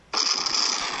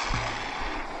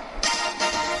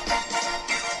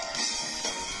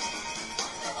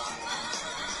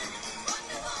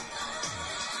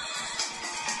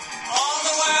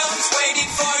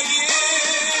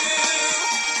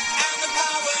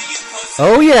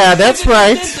Oh, yeah, that's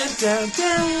right.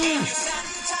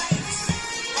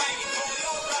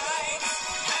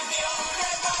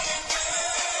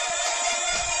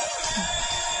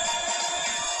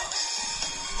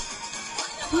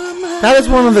 That is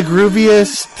one of the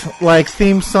grooviest, like,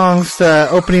 theme songs,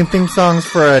 opening theme songs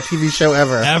for a TV show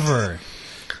ever. Ever.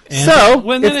 And So,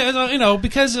 when then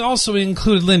because it also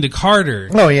included Linda Carter.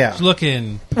 Oh, yeah.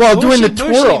 Looking. Well, what doing was the she- what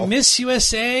was she, twirl. Miss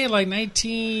USA, like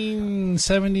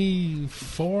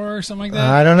 1974 or something like that.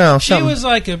 I don't know. She something. was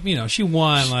like she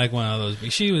won like one of those.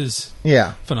 She was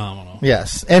Yeah. phenomenal.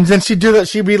 Yes. And then she'd do that.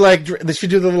 She'd be like, she'd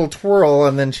do the little twirl,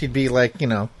 and then she'd be like, in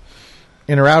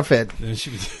her outfit. And she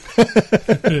was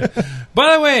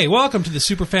By the way, welcome to the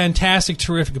super fantastic,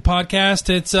 terrific podcast.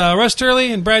 It's Russ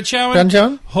Turley and Brad Chowan Ben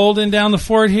Chowan? holding down the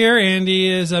fort here. Andy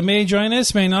is may join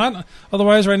us, may not.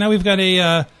 Otherwise, right now we've got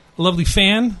a lovely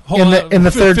fan In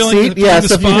the third seat. Yeah,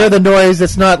 so if you hear the noise,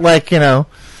 it's not like,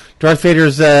 Darth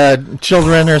Vader's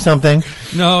children or something.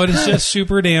 No, it is just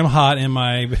super damn hot in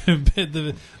my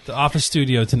the office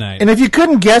studio tonight. And if you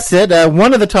couldn't guess it,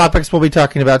 one of the topics we'll be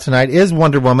talking about tonight is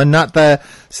Wonder Woman, not the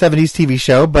 70s TV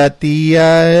show, but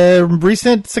the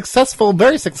recent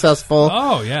very successful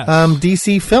Oh, yes.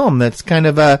 DC film that's kind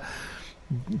of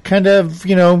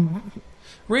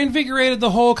reinvigorated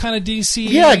the whole kind of DC.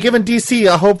 yeah, giving DC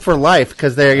a hope for life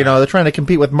because they're trying to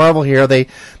compete with Marvel here. They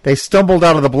stumbled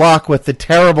out of the block with the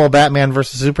terrible Batman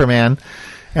versus Superman,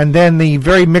 and then the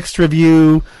very mixed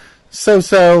review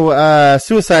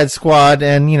Suicide Squad,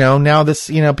 and now this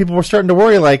people were starting to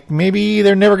worry like maybe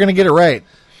they're never going to get it right.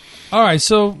 All right,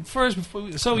 so first,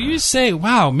 so you say,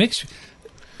 wow, mixed.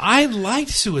 I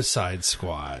liked Suicide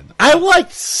Squad. I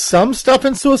liked some stuff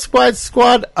in Suicide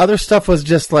Squad. Other stuff was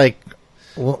just like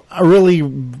really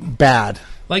bad.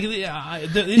 Like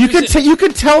You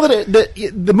could tell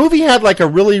that the movie had like a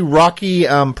really rocky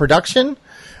production,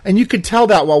 and you could tell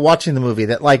that while watching the movie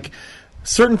that like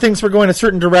certain things were going a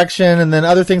certain direction, and then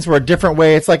other things were a different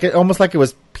way. It's like almost like it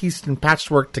was pieced and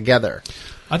patchwork together.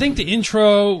 I think the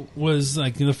intro was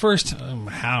like the first,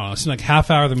 it's like half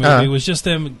hour of the movie was just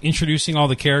them introducing all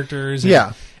the characters.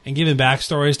 And giving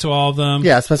backstories to all of them.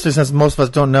 Yeah, especially since most of us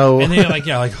don't know. And they're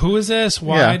like, who is this?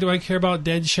 Why do I care about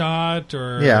Deadshot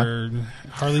or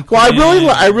Harley Quinn? Well,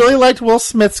 I really liked Will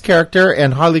Smith's character,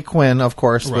 and Harley Quinn, of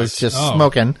course, was just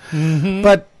smoking. Mm-hmm.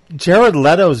 But Jared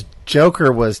Leto's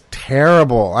Joker was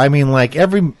terrible. I mean, like you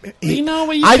can't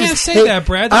say that,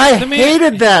 Brad.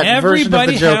 Hated that everybody version of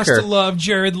the Joker. has to love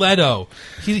Jared Leto.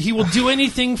 He will do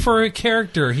anything for a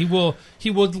character. He will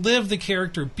live the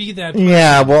character, be that person.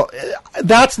 Yeah, well,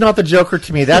 that's not the Joker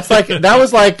to me. That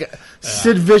was like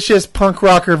Sid Vicious punk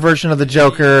rocker version of the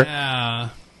Joker. Yeah.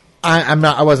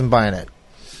 I wasn't buying it.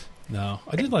 No,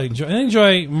 I did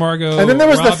enjoy Margot. And then there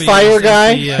was Robbie the fire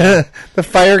guy, the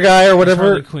fire guy or whatever.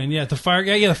 Harley Quinn, the fire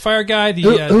guy. Yeah, the fire guy.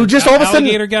 Who just all of a sudden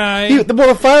alligator guy.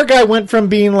 The fire guy went from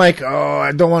being like, "Oh,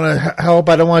 I don't want to help,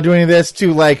 I don't want to do any of this,"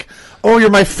 to like, "Oh, you're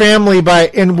my family,"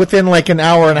 within like an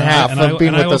hour and a half of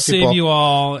being with those people. I will save you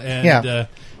all.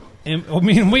 And,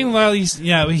 meanwhile,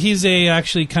 he's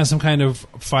actually some kind of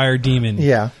fire demon.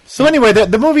 Yeah. So anyway,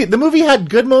 the movie had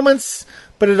good moments,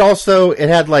 but it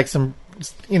had like some.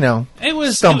 It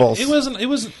was stumbles. It was a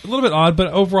little bit odd,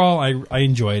 but overall, I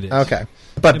enjoyed it. Okay,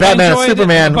 but Batman and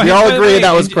Superman, we all agree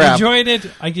that was crap. Enjoyed it.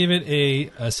 I give it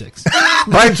a 6.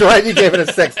 I enjoyed it. You gave it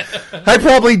a 6. I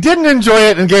probably didn't enjoy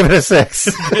it and gave it a 6.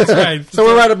 That's right. So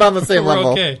we're right about the same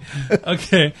level.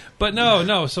 Okay. But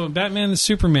no. So Batman and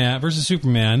Superman versus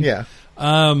Superman. Yeah.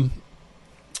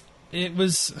 It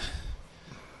was.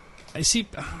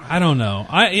 I don't know.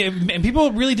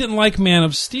 People really didn't like Man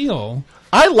of Steel.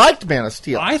 I liked Man of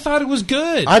Steel. I thought it was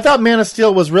good. I thought Man of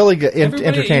Steel was really good,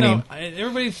 entertaining.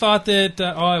 Everybody thought that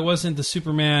it wasn't the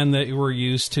Superman that we're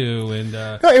used to, and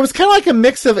no, it was kind of like a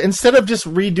mix of, instead of just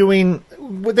redoing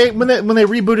when they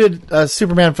rebooted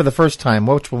Superman for the first time.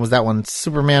 Which one was that one?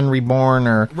 Superman Reborn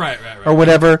or or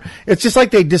whatever. It's just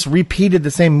like they just repeated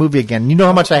the same movie again. You know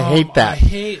how much I hate that. I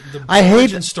hate the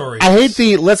origin stories. I hate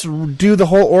the let's do the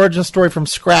whole origin story from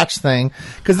scratch thing,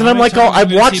 because then I'm like, oh,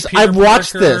 I've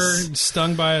watched this. Stung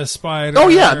by a spider. Oh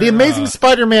yeah, the Amazing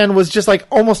Spider-Man was just like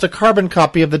almost a carbon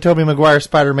copy of the Tobey Maguire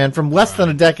Spider-Man from less than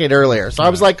a decade earlier. So I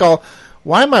was like, oh,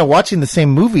 why am I watching the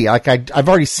same movie? Like I've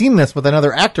already seen this with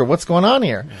another actor. What's going on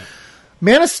here? Yeah.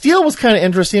 Man of Steel was kind of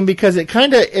interesting because it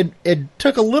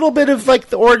took a little bit of like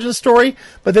the origin story,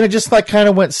 but then it just like kind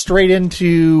of went straight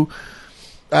into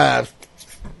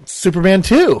Superman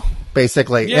 2,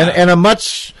 basically, and a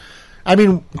much. I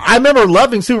mean, I remember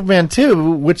loving Superman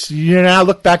 2, which now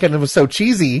look back and it was so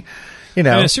cheesy, You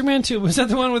know, Superman 2, was that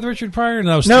the one with Richard Pryor?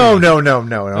 No, no.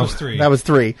 That was 3. That was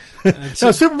 3. No,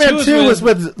 Superman 2 was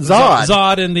with Zod.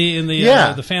 Zod in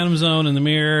the Phantom Zone and the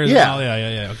mirrors. Yeah.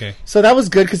 Yeah. Okay. So that was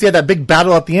good because he had that big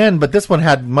battle at the end, but this one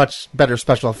had much better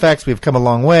special effects. We've come a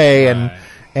long way, and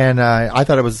I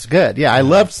thought it was good. Yeah, I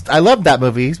loved that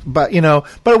movie, but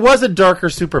it was a darker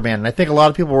Superman, and I think a lot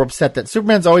of people were upset that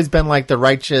Superman's always been like the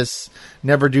righteous,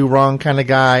 never do wrong kind of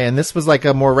guy, and this was like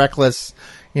a more reckless,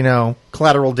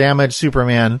 collateral damage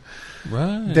Superman.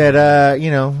 Right. That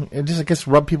it just I guess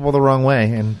rubbed people the wrong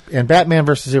way, and Batman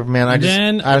versus Superman. I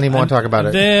don't even want to talk about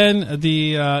it. Then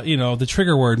the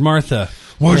trigger word, Martha.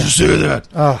 Why'd you say that?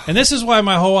 Oh. And this is why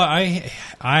my whole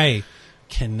I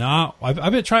cannot.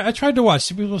 I tried to watch.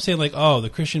 People say like, "Oh, the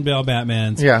Christian Bale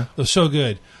Batmans, they're so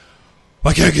good."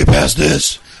 I can't get past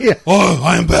this. Yeah. Oh,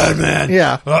 I'm Batman.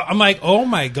 Yeah. I'm like, oh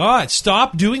my God,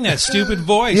 stop doing that stupid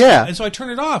voice. Yeah. And so I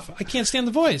turn it off. I can't stand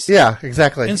the voice. Yeah,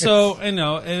 exactly. And so Ben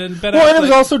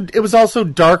Affleck, it was also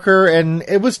darker, and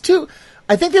it was too.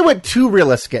 I think they went too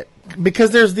realistic because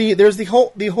there's the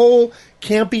whole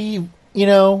campy,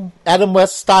 Adam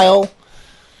West style,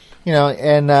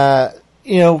 and a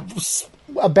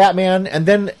Batman, and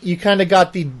then you kind of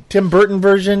got the Tim Burton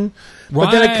version,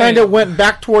 but then it kind of went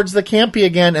back towards the campy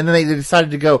again, and then they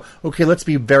decided to go, okay, let's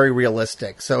be very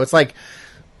realistic. So it's like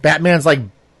Batman's like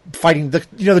fighting the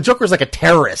Joker's like a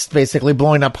terrorist, basically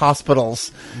blowing up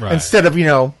hospitals instead of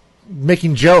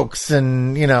making jokes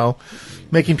and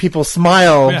making people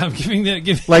smile. Yeah, I'm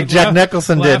giving like Jack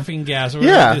Nicholson did. Laughing gas, or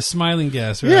the smiling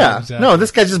gas. Right? Yeah, exactly. No,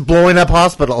 this guy's just blowing up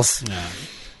hospitals. Yeah.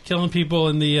 Killing people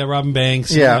in the Robin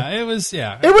Banks. Yeah. It was.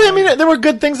 There were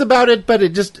good things about it, but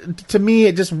it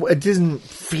didn't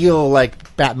feel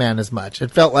like Batman as much.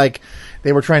 It felt like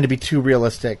they were trying to be too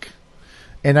realistic.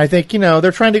 And I think,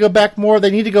 they're trying to go back more.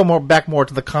 They need to go back more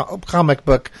to the comic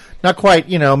book. Not quite,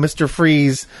 Mr.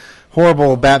 Freeze,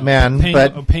 horrible Batman,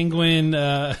 but Penguin,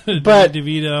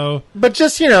 DeVito. But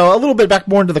just, a little bit back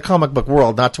more into the comic book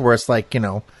world, not to where it's like,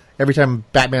 every time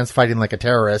Batman's fighting like a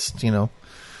terrorist,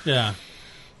 Yeah.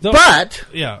 But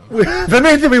the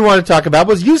main thing we wanted to talk about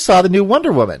was you saw the new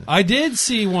Wonder Woman. I did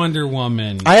see Wonder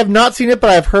Woman. I have not seen it,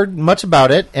 but I've heard much about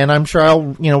it, and I'm sure I'll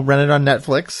rent it on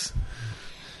Netflix.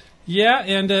 Yeah,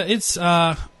 and it's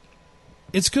good.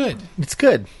 It's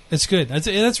good. It's good.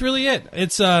 That's really it.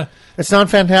 It's not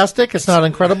fantastic. It's not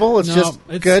incredible. It's just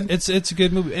good. It's a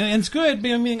good movie, and it's good.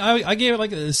 I mean, I gave it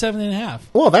like a 7.5.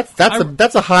 Well,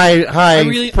 that's a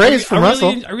high praise from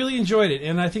Russell. I really enjoyed it,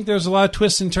 and I think there's a lot of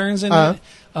twists and turns in it.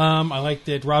 I liked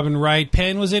that Robin Wright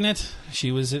Penn was in it.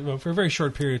 She was for a very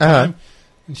short period of time,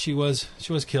 and she was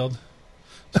killed.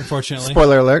 Unfortunately,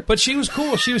 spoiler alert. But she was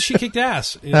cool. She kicked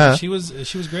ass. She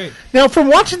was great. Now, from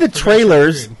watching the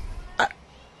trailers.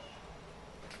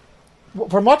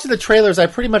 From watching the trailers, I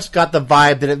pretty much got the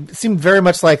vibe that it seemed very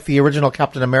much like the original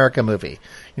Captain America movie.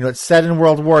 It's set in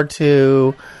World War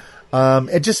II.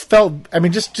 It just felt,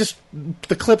 just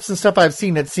the clips and stuff I've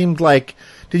seen, it seemed like...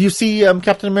 Did you see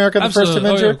Captain America, the First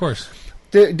Avenger? Oh, yeah, of course.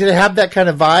 Did it have that kind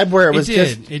of vibe where it was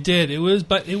just... It did. It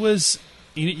was...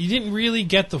 You didn't really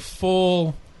get the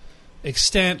full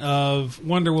extent of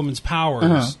Wonder Woman's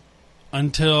powers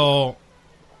until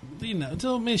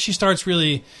she starts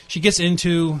really. She gets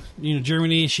into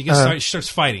Germany. She starts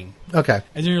fighting. Okay,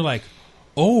 and then you're like,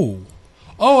 oh,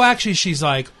 actually, she's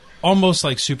like almost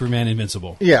like Superman,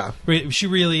 invincible. Yeah, she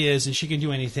really is, and she can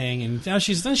do anything. And now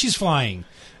she's flying.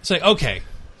 It's like, okay.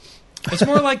 It's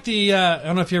more like the I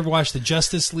don't know if you ever watched the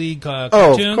Justice League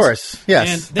cartoons. Oh, of course,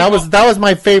 yes. That was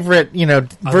my favorite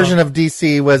version of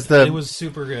DC. It was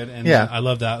super good, and I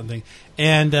love that thing.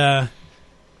 And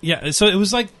so it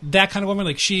was like that kind of woman.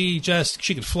 Like she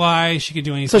could fly, she could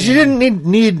do anything. So she didn't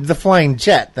need the flying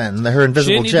jet then, her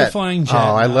invisible she didn't jet. Need the flying jet.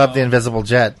 Oh, I love the invisible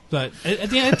jet. But at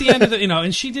the end of the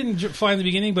and she didn't fly in the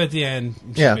beginning, but at the end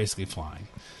she's basically flying.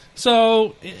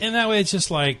 So in that way, it's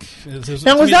just like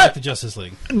like the Justice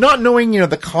League. Not knowing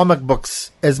the comic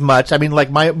books as much, like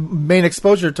my main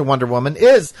exposure to Wonder Woman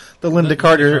is the Linda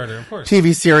Carter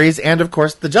TV series, and of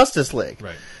course the Justice League.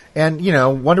 Right. And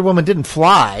Wonder Woman didn't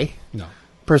fly,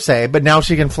 per se, but now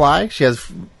she can fly. She has,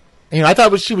 I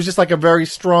thought she was just like a very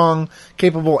strong,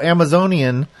 capable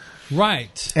Amazonian,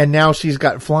 right? And now she's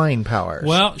got flying powers.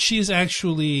 Well, she's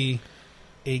actually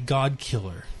a god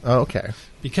killer. Oh, okay.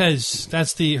 Because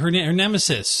that's her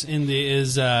nemesis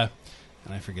is and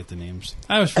I forget the names.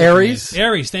 Ares.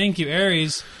 Ares, thank you,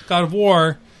 Ares, god of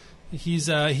war. He's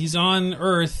on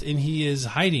Earth and he is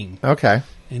hiding. Okay.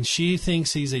 And she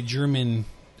thinks he's a German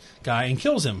guy and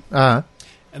kills him.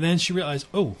 and then she realized,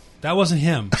 oh, that wasn't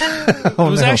him. It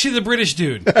was actually the British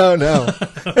dude. Oh no!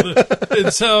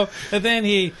 and then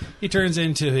he turns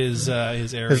into his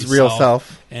Ares real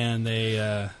self, and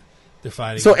they're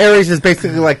fighting. So Ares is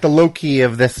basically like the Loki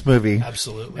of this movie.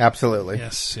 Absolutely.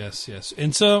 Yes.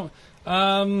 And so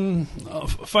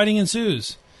fighting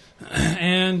ensues,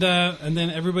 and then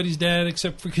everybody's dead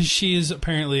except because she is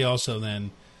apparently also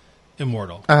then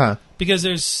immortal. Because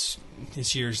it's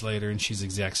years later and she's the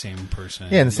exact same person.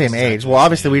 Yeah, in the same age. Well,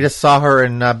 obviously we just saw her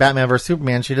in Batman vs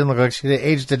Superman. She didn't look like she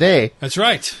aged today. That's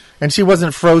right. And she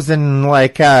wasn't frozen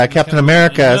like Captain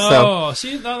America. No,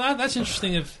 see, that's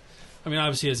interesting.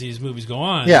 Obviously as these movies go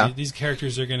on, these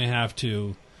characters are going to have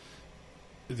to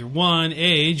either one,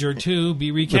 age, or two, be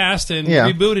recast and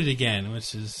rebooted again,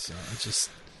 which is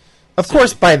just... Of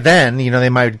course, by then, they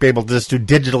might be able to just do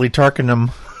digitally Tarkin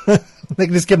them. They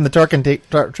can just give him the Tarkin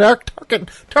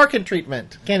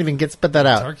treatment. Can't even spit that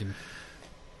out.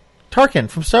 Tarkin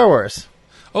from Star Wars.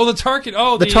 Oh, the Tarkin.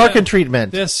 Oh, the Tarkin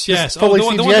treatment. Yes. Fully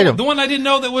the one I didn't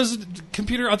know that was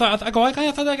computer. I thought that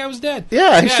guy was dead.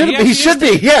 Yeah, he should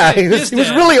be. Yeah, he was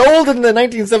really old in the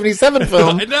 1977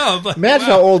 film. I know. But, imagine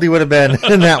how old he would have been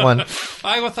in that one.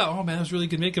 I thought, oh man, that was really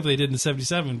good makeup they did in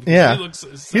 '77. Yeah,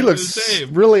 he looks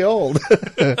really old.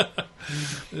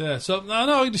 Yeah. So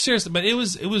no, seriously, but it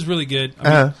was really good.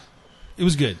 It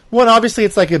was good. Well, and obviously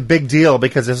it's like a big deal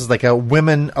because this is like a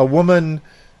woman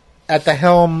at the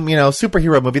helm,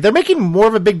 superhero movie. They're making more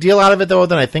of a big deal out of it, though,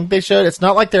 than I think they should. It's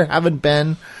not like there haven't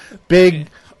been big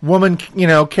woman,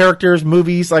 characters,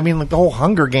 movies. I mean, like the whole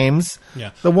Hunger Games.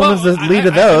 Yeah. The woman's the lead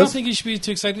of those. I don't think you should be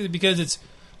too excited because it's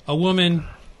a woman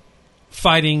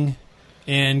fighting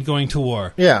and going to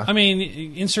war. Yeah. I mean,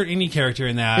 insert any character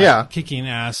in that. Yeah. Kicking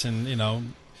ass and, No,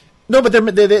 but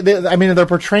they're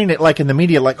portraying it like in the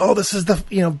media, like, oh, this is the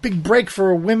big break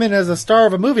for women as a star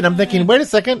of a movie. And I'm thinking, wait a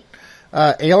second.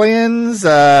 Aliens,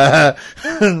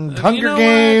 Hunger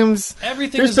Games.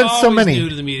 Everything There's is been always so many. new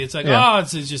to the media. It's like,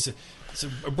 it's just a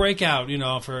breakout,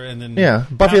 and then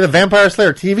Buffy the Vampire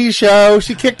Slayer TV show.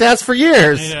 She kicked ass for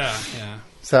years. Yeah.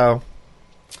 So,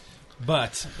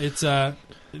 but it's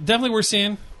definitely worth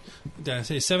seeing. I'd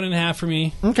say 7.5 for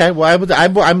me. Okay, well,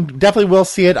 I'm definitely will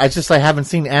see it. I haven't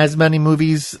seen as many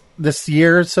movies this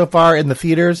year so far in the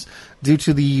theaters due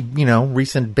to the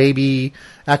recent baby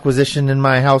acquisition in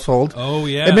my household. Oh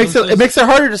yeah, it makes it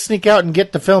harder to sneak out and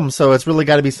get to film. So it's really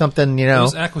got to be something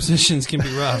Those acquisitions can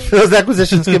be rough. Those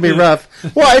acquisitions can be rough.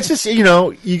 Well, it's just you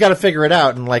got to figure it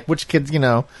out and like which kids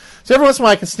So every once in a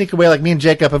while I can sneak away. Like me and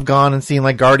Jacob have gone and seen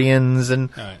like Guardians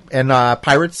and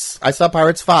Pirates. I saw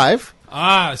Pirates 5.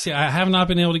 See, I have not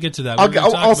been able to get to that.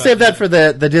 I'll save that for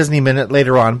the Disney minute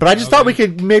later on. But I just thought we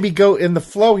could maybe go in the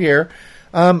flow here.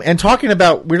 And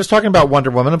we're just talking about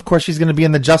Wonder Woman. Of course, she's going to be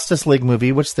in the Justice League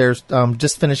movie, which they're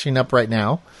just finishing up right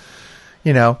now.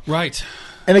 Right.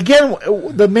 And again,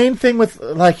 the main thing with,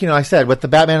 I said, with the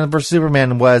Batman vs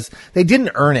Superman was they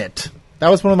didn't earn it. That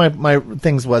was one of my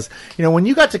things was, when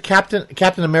you got to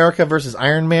Captain America versus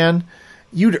Iron Man,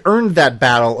 you'd earned that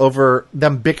battle over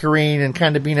them bickering and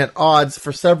kind of being at odds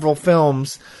for several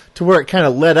films to where it kind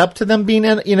of led up to them being,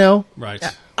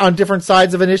 right, on different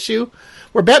sides of an issue.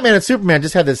 Where Batman and Superman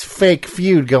just had this fake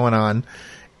feud going on.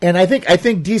 And I think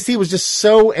DC was just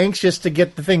so anxious to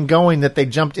get the thing going that they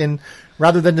jumped in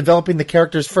rather than developing the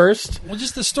characters first. Well,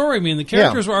 just the story. I mean, the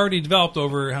characters were already developed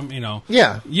over,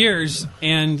 years,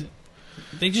 and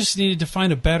they just needed to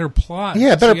find a better plot.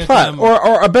 Yeah, a better plot.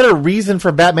 Or a better reason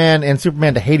for Batman and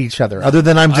Superman to hate each other, other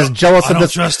than I'm just jealous of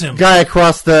this guy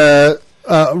across the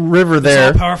river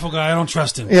there. This all-powerful guy, I don't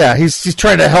trust him. Yeah, he's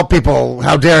trying to help people.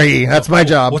 How dare he? That's my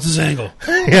job. What's his angle?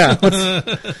 Yeah.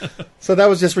 So that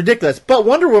was just ridiculous. But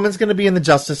Wonder Woman's going to be in the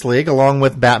Justice League along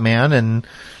with Batman and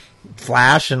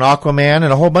Flash and Aquaman and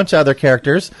a whole bunch of other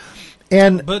characters.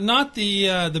 But not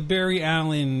the Barry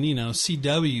Allen,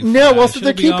 CW. Flash. No, well, so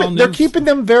they're keeping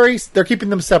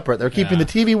them separate. They're keeping the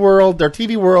TV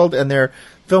world and their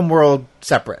film world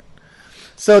separate.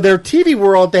 So their TV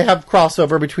world, they have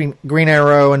crossover between Green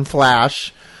Arrow and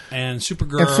Flash and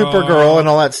Supergirl and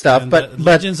all that stuff. But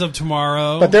Legends of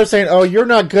Tomorrow. But they're saying, "Oh, you're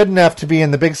not good enough to be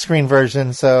in the big screen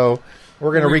version, so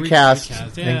we're going to recast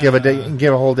and give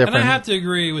a whole different." And I have to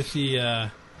agree with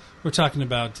the. We're talking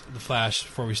about The Flash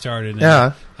before we started.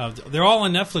 And, they're all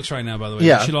on Netflix right now, by the way.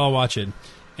 Yeah. You should all watch it.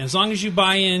 And as long as you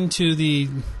buy into the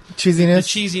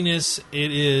cheesiness,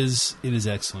 it is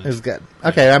excellent. It's good.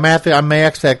 Okay, I may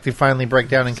expect to finally break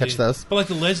down and catch those. But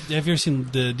have you ever seen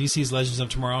the DC's Legends of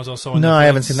Tomorrow? Is also on No, Netflix. I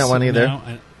haven't seen that one either.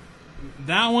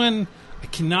 That one I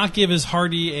cannot give as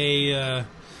hearty a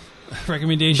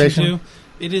recommendation to.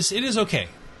 It is okay.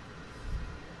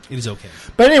 It is okay.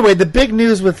 But anyway, the big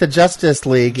news with the Justice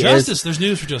League is There's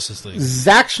news for Justice League.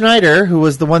 Zack Snyder, who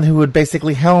was the one who had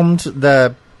basically helmed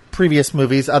the previous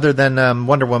movies, other than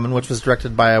Wonder Woman, which was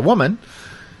directed by a woman,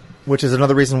 which is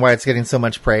another reason why it's getting so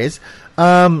much praise,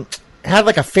 had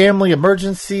like a family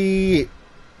emergency,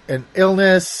 an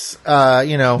illness,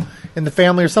 in the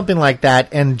family or something like that.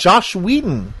 And Joss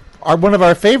Whedon, one of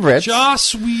our favorites.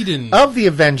 Joss Whedon. Of the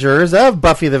Avengers, of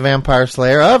Buffy the Vampire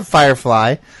Slayer, of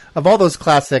Firefly, of all those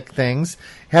classic things,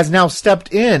 has now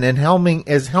stepped in and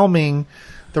is helming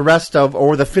the rest of,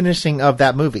 or the finishing of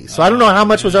that movie. So I don't know how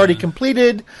much was already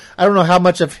completed. I don't know how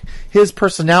much of his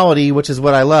personality, which is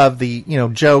what I love, the,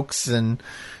 jokes and,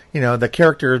 the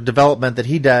character development that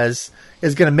he does,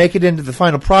 is going to make it into the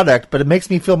final product, but it makes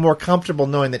me feel more comfortable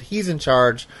knowing that he's in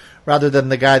charge rather than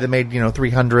the guy that made,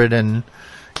 300 and,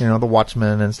 The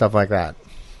Watchmen and stuff like that.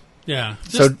 Yeah.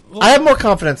 I have more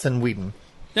confidence in Whedon.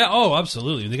 Yeah. Oh,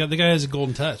 absolutely. The guy has a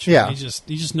golden touch. Yeah. He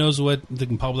just knows what the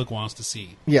public wants to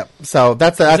see. Yeah. So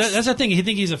that's the thing. I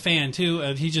think he's a fan too.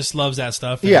 He just loves that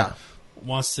stuff. And yeah.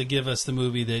 Wants to give us the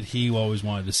movie that he always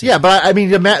wanted to see. Yeah, but I mean,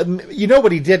 you know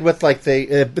what he did with like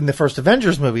in the first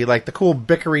Avengers movie, like the cool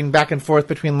bickering back and forth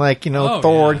between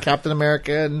Thor and Captain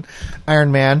America and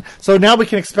Iron Man. So now we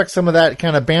can expect some of that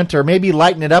kind of banter, maybe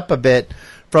lighten it up a bit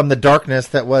from the darkness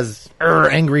that was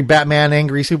angry Batman,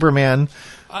 angry Superman,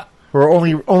 who are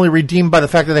only redeemed by the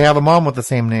fact that they have a mom with the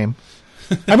same name.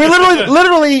 I mean,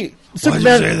 literally.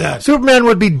 Superman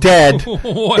would be dead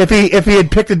if he had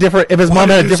picked if his mom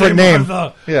had a different name.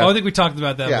 Yeah. Oh, I think we talked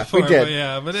about that before. We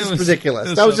did. But it was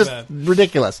ridiculous. That was just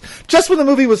ridiculous. Just when the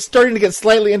movie was starting to get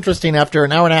slightly interesting after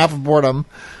an hour and a half of boredom,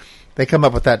 they come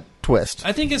up with that twist.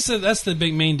 I think that's the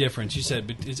big main difference. You said,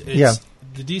 but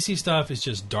the DC stuff is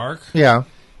just dark. Yeah,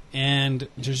 and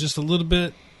there's just a little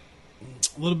bit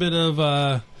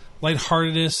of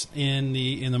lightheartedness in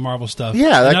the Marvel stuff.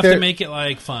 Yeah, enough to make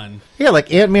it fun. Yeah,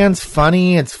 like Ant-Man's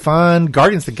funny, it's fun.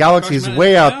 Guardians of the Galaxy is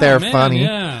way out there funny.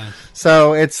 Yeah.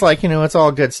 So it's it's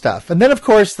all good stuff. And then of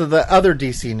course the other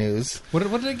DC news. What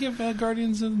did I give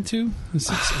Guardians to? A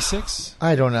 6?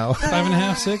 I don't know.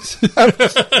 5.5, 6?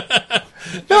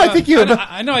 No, I think you.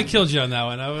 I know I killed you on that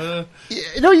one.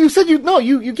 No, you said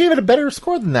you gave it a better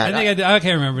score than that. I think I did. I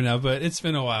can't remember now, but it's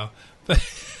been a while. But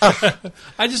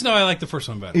I just know I like the first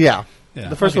one better. Yeah.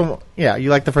 The first one. Yeah, you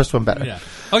like the first one better. Yeah.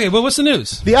 Okay, but what's the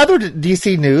news? The other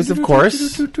DC news, of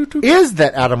course, is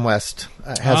that Adam West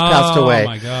has passed away. Oh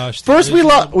my gosh! First we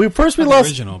lost.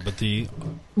 Original,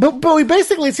 but we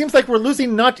basically, it seems like we're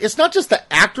losing. It's not just the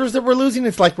actors that we're losing.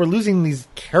 It's like we're losing these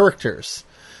characters.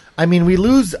 I mean, we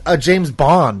lose a James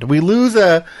Bond. We lose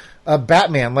a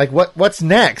Batman. Like what's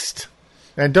next?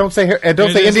 And don't say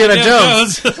Indiana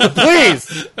Jones,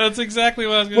 please. That's exactly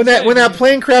what I was going to say. When that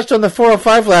plane crashed on the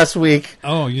 405 last week.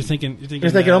 Oh, you're thinking.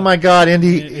 Oh my God,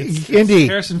 Indy,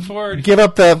 Harrison Ford, give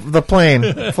up the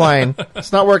plane flying.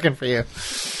 It's not working for you.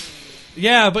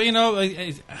 Yeah, but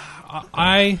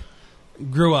I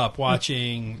grew up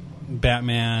watching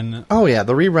Batman. Oh yeah,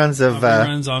 the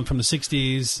reruns on from the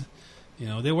 '60s.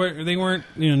 They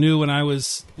weren't new when I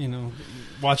was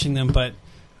watching them, but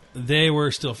they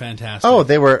were still fantastic. Oh,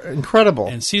 they were incredible.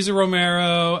 And Cesar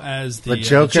Romero as the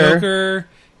Joker.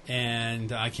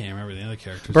 And I can't remember the other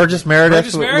characters. Burgess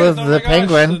Meredith was the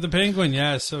Penguin. The Penguin,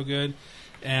 yeah, it's so good.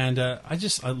 And I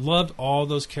loved all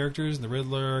those characters, the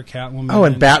Riddler, Catwoman. Oh,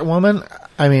 and Batwoman.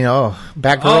 I mean,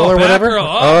 Batgirl or whatever.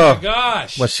 Oh my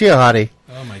gosh. Was she a hottie?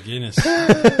 Oh my goodness.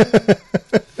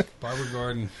 Barbara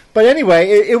Gordon. But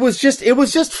anyway, it was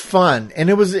just fun, and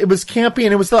it was campy,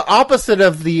 and it was the opposite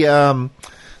of the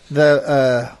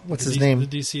what's his name? The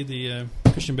DC,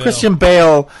 Christian Bale. Christian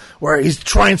Bale, where he's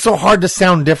trying so hard to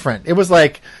sound different. It was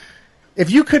like,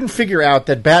 if you couldn't figure out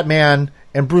that Batman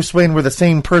and Bruce Wayne were the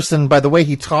same person by the way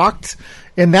he talked,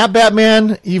 in that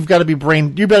Batman, you better be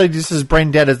just as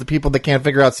brain dead as the people that can't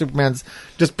figure out Superman's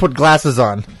just put glasses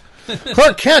on.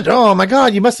 Clark Kent, oh my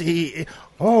God, he has his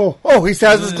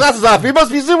glasses off. He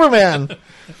must be Superman.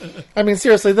 I mean,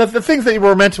 seriously, the things that you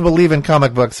were meant to believe in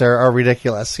comic books are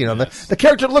ridiculous. Yes. The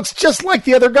character looks just like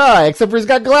the other guy, except for he's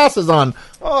got glasses on.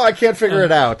 Oh, I can't figure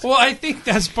it out. Well, I think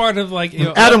that's part of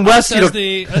Adam West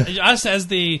us as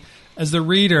the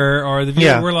reader or the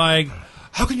viewer. We're like,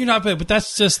 how can you not? But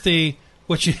that's just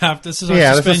what you have. This is our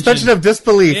the suspension of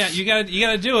disbelief. Yeah, you got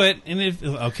to do it. And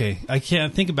I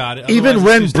can't think about it. Even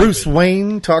when Bruce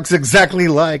Wayne talks exactly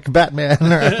like Batman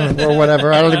or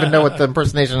whatever, I don't even know what the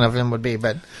impersonation of him would be,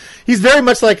 but he's very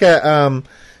much like a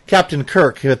Captain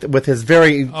Kirk with his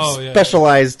very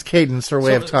specialized cadence or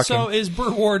way of talking. So is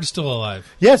Burt Ward still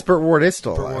alive? Yes, Burt Ward is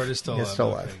still alive. Burt Ward is still alive. Still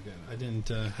alive. Okay, good.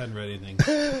 hadn't read anything.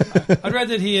 I'd read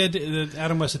that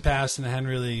Adam West had passed, and I hadn't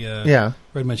really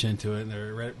read much into it,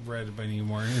 and read about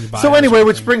anymore. So anyway,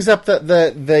 which brings up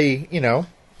the you know,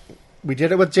 we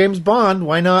did it with James Bond.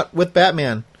 Why not with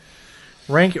Batman?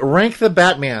 Rank the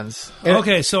Batmans. And,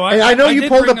 okay, so I know you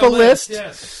pulled up a list,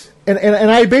 yes, and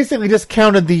I basically just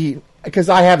counted because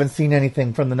I haven't seen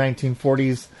anything from the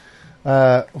 1940s.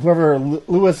 Whoever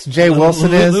Lewis J.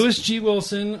 Wilson is. Lewis G.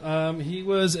 Wilson. He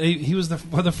was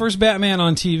the first Batman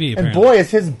on TV. Apparently. And boy, is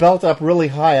his belt up really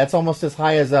high. That's almost as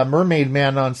high as Mermaid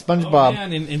Man on SpongeBob. Oh,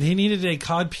 man, and he needed a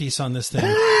codpiece on this thing.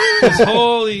 'Cause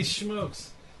holy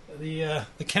smokes, the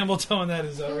camel toe on that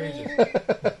is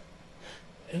outrageous.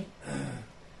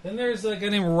 Then there's a guy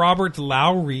named Robert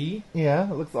Lowry. Yeah,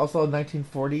 it looks also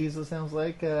 1940s. It sounds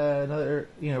like another,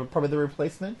 probably the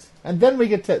replacement. And then we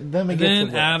get to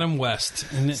Adam West.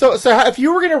 So if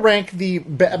you were going to rank the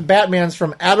Batmans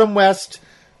from Adam West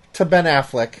to Ben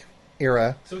Affleck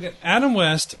era, so we got Adam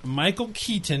West, Michael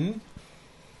Keaton,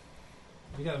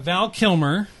 we got Val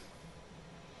Kilmer,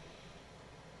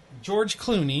 George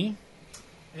Clooney,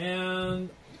 and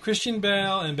Christian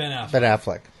Bale and Ben Affleck. Ben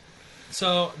Affleck.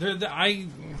 So I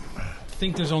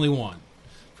think there's only one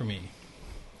for me.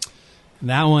 And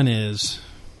that one is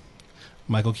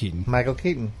Michael Keaton. Michael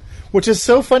Keaton. Which is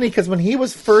so funny because when he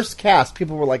was first cast,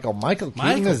 people were like, "Oh, Michael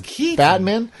Keaton is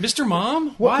Batman, Mr.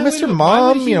 Mom, Mr.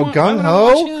 Mom, gung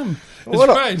ho."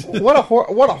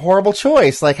 What a horrible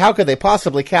choice! Like, how could they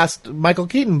possibly cast Michael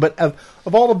Keaton? But of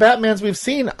all the Batmans we've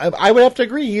seen, I would have to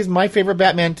agree he's my favorite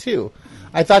Batman too.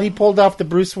 I thought he pulled off the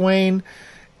Bruce Wayne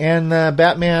and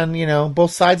Batman,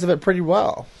 both sides of it pretty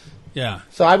well. Yeah.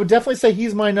 So I would definitely say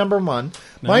he's my number one.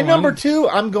 My number two,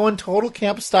 I'm going total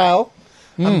camp style.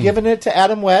 I'm giving it to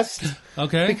Adam West.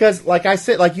 Okay. Because, like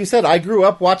you said, I grew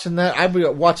up watching that. I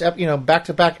would watch,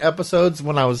 back-to-back episodes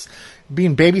when I was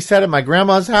being babysat at my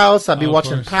grandma's house. I'd be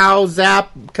watching Pow,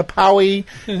 Zap, Kapowie,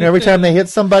 every time they hit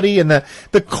somebody. And the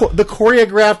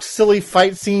choreographed silly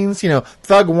fight scenes,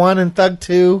 Thug 1 and Thug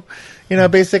 2,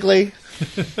 basically.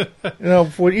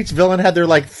 When each villain had their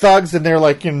thugs and their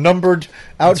numbered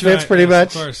outfits, pretty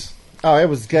much. Of course. Oh, it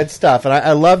was good stuff, and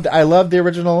I loved the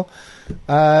original,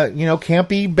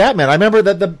 campy Batman. I remember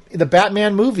that the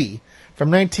Batman movie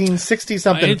from 1960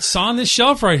 something. It's on this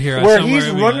shelf right here, where he's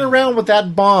running around with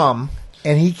that bomb.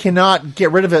 And he cannot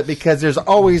get rid of it because there's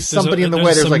always somebody in the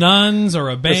way. There's some nuns or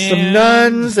a band. There's some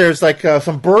nuns. There's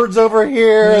some birds over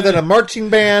here. Then a marching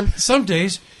band. Some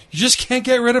days you just can't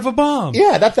get rid of a bomb.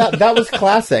 Yeah, that was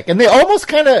classic. And they almost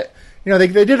kind of, they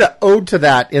did an ode to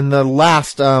that in the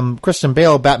last Christian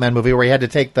Bale Batman movie where he had to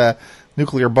take the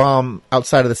nuclear bomb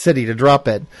outside of the city to drop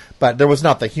it. But there was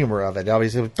not the humor of it,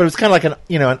 obviously. But it was kind of like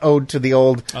an ode to the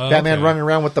old Batman running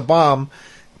around with the bomb,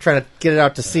 trying to get it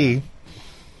out to sea.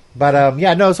 But,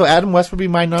 so Adam West would be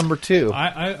my number two.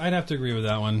 I'd have to agree with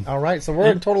that one. All right, so we're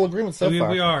in total agreement so far.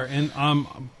 We are. And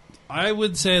I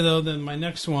would say, though, that my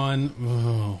next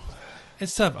one,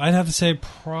 it's tough. I'd have to say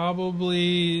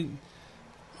probably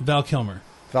Val Kilmer.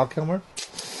 Val Kilmer?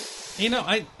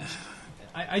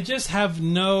 I just have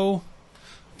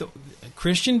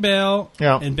Christian Bale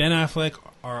and Ben Affleck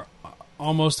are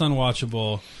almost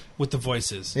unwatchable with the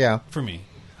voices for me.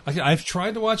 I've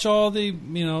tried to watch all the,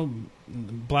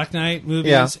 Black Knight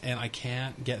movies, and I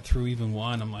can't get through even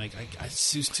one. I'm like,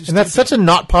 it's too stupid. And that's such a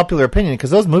not popular opinion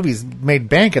because those movies made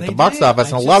bank at the box office,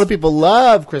 and a lot of people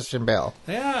love Christian Bale.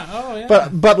 Yeah, oh yeah.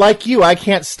 But like you, I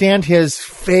can't stand his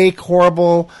fake,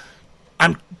 horrible.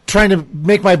 I'm trying to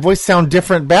make my voice sound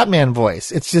different Batman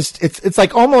voice. It's just it's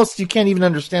like almost you can't even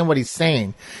understand what he's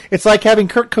saying. It's like having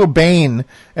Kurt Cobain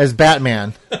as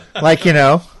Batman,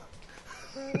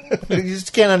 You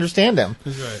just can't understand him.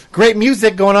 That's right. Great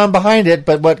music going on behind it,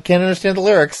 but can't understand the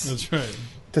lyrics. That's right.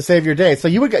 To save your day. So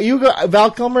you go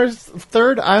Val Kilmer's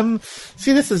third.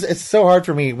 It's so hard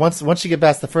for me once you get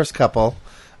past the first couple.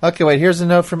 Okay, wait, here's a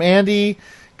note from Andy.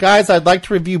 Guys, I'd like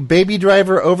to review Baby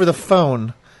Driver over the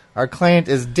phone. Our client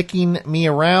is dicking me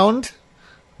around.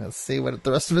 Let's see what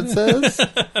the rest of it says.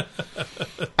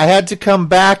 I had to come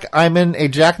back. I'm in a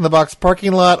Jack in the Box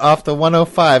parking lot off the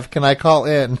 105. Can I call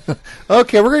in?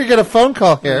 Okay, we're going to get a phone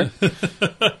call here.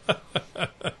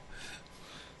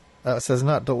 It says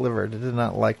not delivered. It did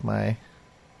not like my...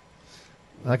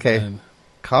 Okay,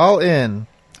 call in.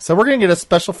 So we're going to get a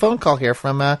special phone call here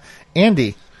from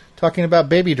Andy talking about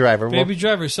Baby Driver. Baby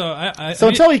Driver. So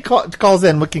until he calls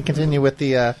in, we can continue with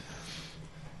the...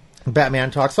 Batman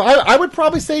talk. So I would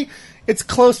probably say it's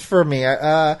close for me.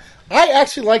 I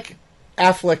actually like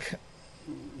Affleck.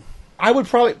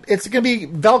 It's going to be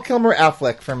Val Kilmer,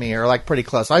 Affleck for me, or pretty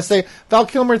close. I say Val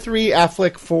Kilmer 3,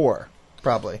 Affleck 4,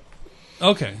 probably.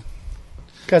 Okay.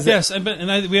 Yes,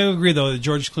 we agree though that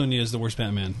George Clooney is the worst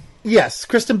Batman. Yes,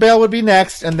 Kristen Bale would be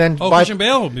next, and then Christian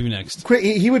Bale would be next.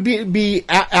 He would be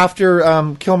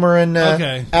after Kilmer and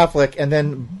Affleck, and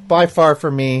then by far for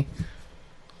me,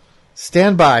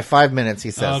 stand by 5 minutes.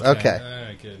 He says, "Okay, all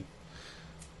right, good."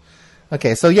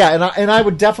 Okay, so yeah, and I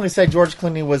would definitely say George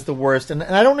Clooney was the worst, and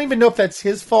I don't even know if that's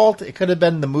his fault. It could have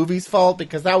been the movie's fault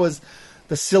because that was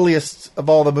the silliest of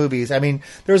all the movies. I mean,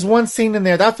 there's one scene in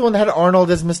there. That's the one that had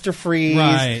Arnold as Mr. Freeze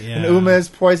and Uma as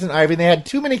Poison Ivy. And they had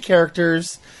too many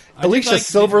characters. Alicia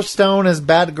Silverstone as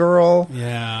Batgirl.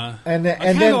 Yeah, and I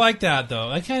kind of like that though.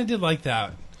 I kind of did like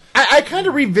that. I kind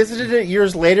of revisited it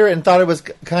years later and thought it was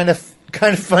kind of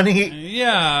funny.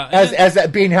 Yeah, as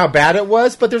that being how bad it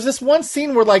was. But there's this one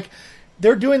scene where like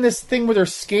they're doing this thing where they're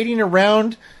skating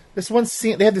around. This one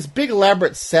scene, they had this big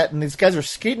elaborate set, and these guys are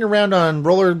skating around on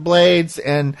rollerblades,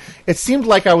 and it seemed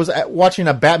like I was watching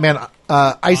a Batman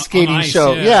ice skating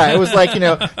show. Yeah, it was like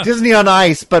Disney on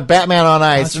ice, but Batman on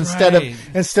ice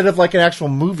instead of like an actual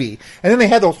movie. And then they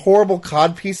had those horrible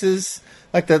cod pieces,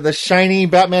 like the shiny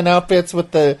Batman outfits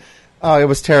with the. Oh, it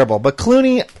was terrible. But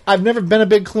Clooney, I've never been a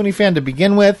big Clooney fan to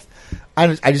begin with.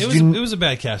 It was a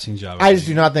bad casting job. I just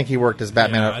do not think he worked as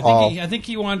Batman at all. I think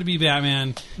he wanted to be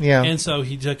Batman. Yeah, and so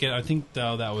he took it. I think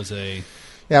though that was a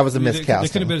miscasting. There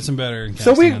could have been some better.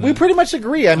 So we pretty much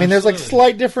agree. I mean, there's like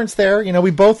slight difference there.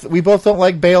 We both don't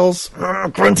like Bale's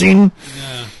grunting.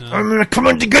 Yeah, no. I'm gonna come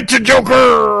in to get you, Joker,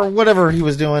 or whatever he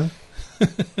was doing,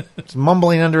 just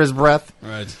mumbling under his breath,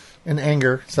 right, in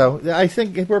anger. So I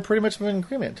think we're pretty much in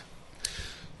agreement.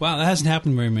 Wow, that hasn't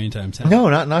happened very many times. No,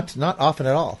 not often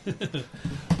at all.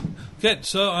 Good.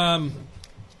 So,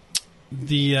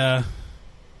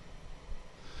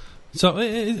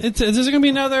 is there going to be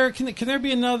another? Can there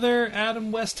be another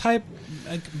Adam West type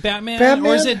Batman,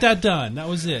 or is it that done? That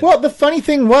was it. Well, the funny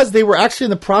thing was they were actually in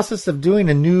the process of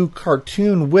doing a new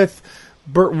cartoon with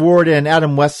Burt Ward and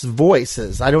Adam West's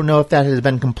voices. I don't know if that has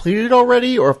been completed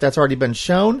already or if that's already been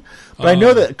shown, but I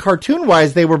know that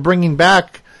cartoon-wise they were bringing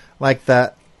back like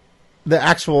the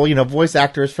actual, voice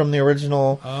actors from the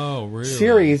original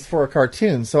series for a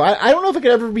cartoon. So I don't know if it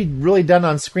could ever be really done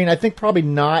on screen. I think probably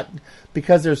not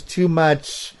because there's too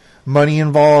much money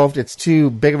involved. It's too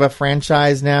big of a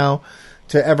franchise now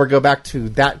to ever go back to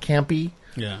that campy.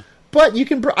 Yeah. But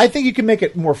I think you can make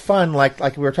it more fun, like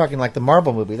we were talking, like the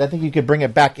Marvel movies. I think you could bring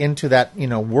it back into that,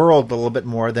 world a little bit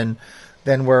more than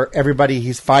where everybody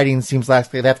he's fighting seems like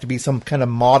they have to be some kind of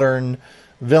modern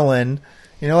villain.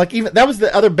 Like even that was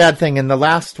the other bad thing in the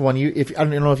last one. I don't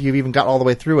know if you've even got all the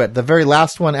way through it. The very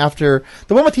last one after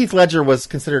the one with Heath Ledger was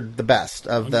considered the best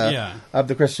of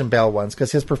the Christian Bale ones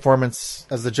because his performance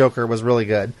as the Joker was really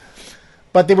good.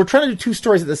 But they were trying to do two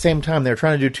stories at the same time. They were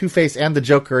trying to do Two-Face and the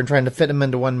Joker and trying to fit them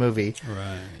into one movie.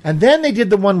 Right. And then they did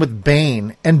the one with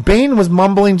Bane. And Bane was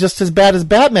mumbling just as bad as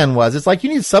Batman was. It's like you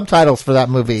need subtitles for that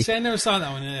movie. See, I never saw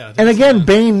that one. Yeah, and again,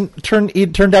 Bane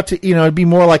turned out to be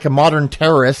more like a modern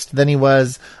terrorist than he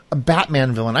was a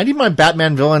Batman villain. I need my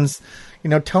Batman villains,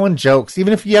 telling jokes.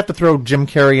 Even if you have to throw Jim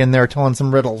Carrey in there telling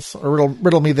some riddles or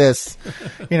riddle me this.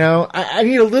 I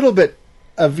need a little bit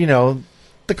of,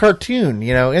 the cartoon,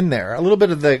 in there, a little bit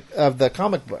of the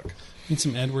comic book. Need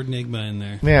some Edward Nygma in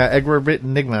there. Yeah, Edward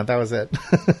Nygma, that was it.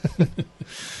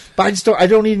 But I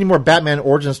don't need any more Batman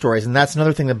origin stories, and that's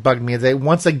another thing that bugged me. Is they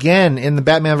once again in the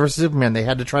Batman vs Superman, they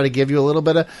had to try to give you a little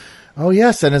bit of, oh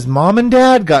yes, and his mom and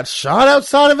dad got shot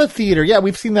outside of a theater. Yeah,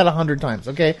 we've seen that 100 times.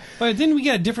 Okay, but didn't we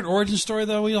get a different origin story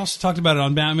though? We also talked about it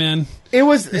on Batman. It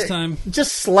was this time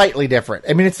just slightly different.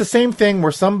 I mean, it's the same thing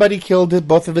where somebody killed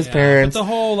both of his parents. But the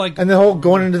whole and the whole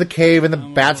going into the cave and the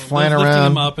bats flying lifting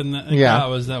around, him up, and that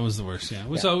was the worst.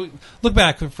 Yeah. So look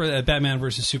back for Batman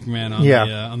versus Superman on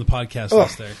the podcast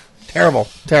list there. Terrible.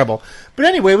 But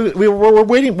anyway, we're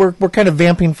waiting. We're kind of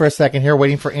vamping for a second here,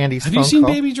 waiting for Andy's phone call. Have you seen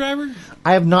Baby Driver?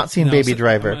 I have not seen Baby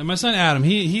Driver. My son Adam,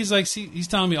 he's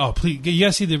telling me, oh, please, you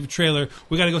gotta see the trailer.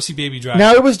 We gotta go see Baby Driver.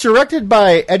 Now, it was directed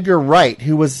by Edgar Wright,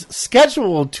 who was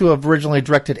scheduled to have originally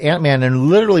directed Ant-Man and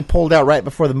literally pulled out right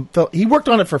before the film. He worked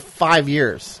on it for 5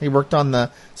 years. He worked on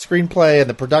the screenplay and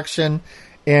the production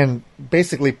and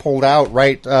basically pulled out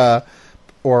right...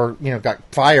 or got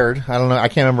fired. I don't know. I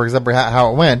can't remember exactly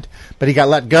how it went, but he got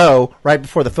let go right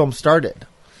before the film started.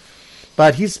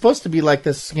 But he's supposed to be like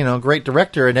this, great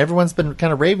director, and everyone's been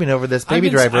kind of raving over this Baby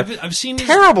Driver. I've seen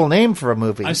terrible name for a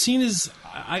movie. I've seen his.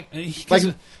 It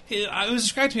was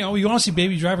described to me. Oh, you want to see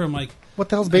Baby Driver? I'm like, what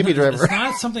the hell's Baby Driver? It's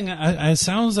not something. It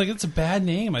sounds like it's a bad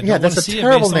name. I don't that's want to see a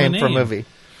terrible it based name on for a movie.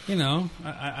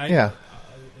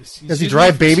 Does he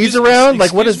drive babies around?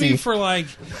 Like, what is he? For like,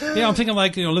 I'm thinking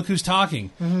like, Look Who's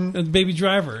Talking, the Baby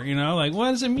Driver. Like,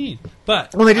 what does it mean?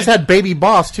 But they just had Baby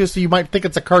Boss too, so you might think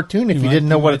it's a cartoon if you didn't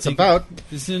know what it's about.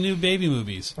 It's the new baby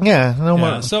movies.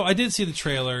 Yeah, So I did see the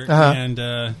trailer,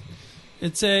 and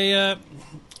it's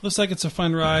looks like it's a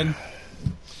fun ride.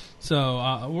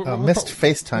 So we're missed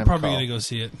FaceTime. We're probably call. gonna go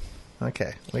see it.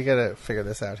 Okay, we gotta figure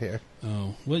this out here.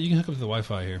 Oh, well, you can hook up to the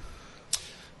Wi-Fi here.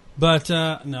 But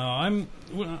no, I'm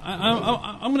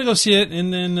gonna go see it,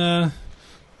 and then.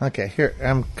 Okay, here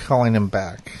I'm calling him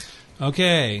back.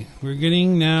 Okay, we're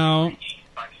getting now,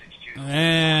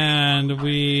 and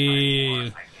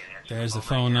there's the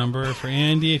phone number for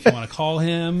Andy if you want to call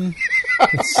him.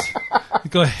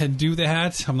 Go ahead and do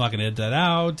that. I'm not going to edit that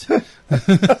out.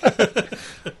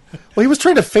 Well, he was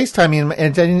trying to FaceTime me, and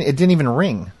it didn't even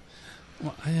ring.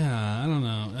 Well, yeah, I don't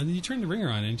know. You turned the ringer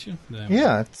on, didn't you?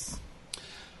 Yeah, it's...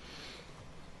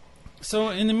 So,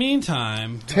 in the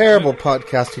meantime... Terrible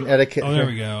podcasting etiquette. Oh, there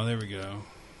we go.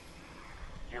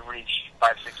 You've reached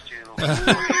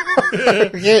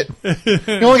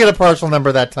 562. You only get a partial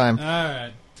number that time. All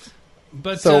right.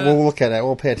 But so we'll look at it.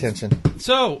 We'll pay attention.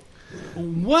 So,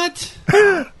 what?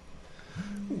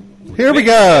 Here we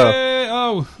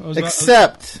go.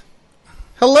 Accept.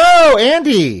 Hello,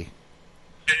 Andy.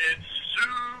 It's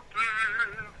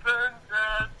super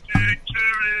fantastic,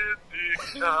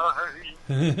 terrific time.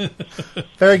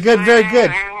 Very good, very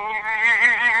good.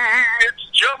 It's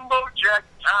Jumbo Jack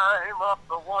time up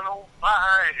the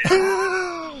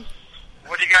 105.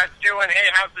 What are you guys doing? Hey,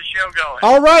 how's the show going?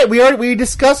 All right, we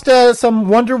discussed some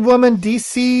Wonder Woman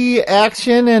DC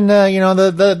action and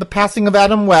the passing of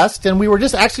Adam West, and we were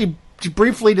just actually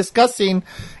briefly discussing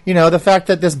the fact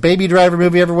that this Baby Driver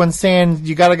movie everyone's saying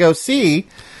you got to go see.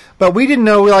 But we didn't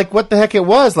know, like, what the heck it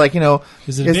was. Like,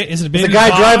 is it a baby guy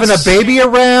boss? driving a baby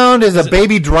around? Is a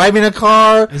baby driving a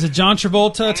car? Is it John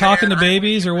Travolta talking to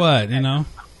babies or what,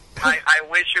 I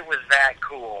wish it was that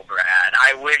cool, Brad.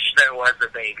 I wish there was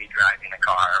a baby driving a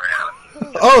car around.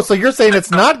 Oh, so you're saying it's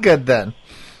not good then?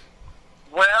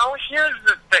 Well, here's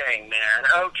the thing, man.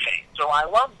 Okay, so I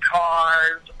love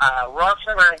cars. Russ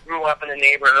and I grew up in a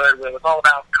neighborhood where it was all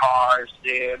about cars,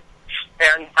 dude.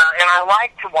 And I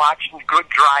like to watch good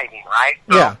driving, right?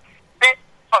 So, yeah.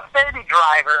 A Baby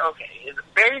Driver, okay,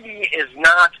 baby is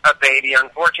not a baby,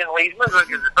 unfortunately. He's in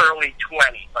his early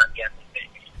 20s, I'm guessing, baby.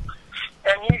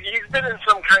 And he's been in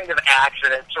some kind of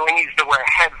accident, so he needs to wear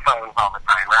headphones all the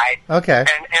time, right? Okay.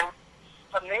 And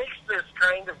what makes this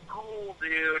kind of cool,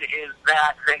 dude, is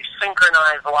that they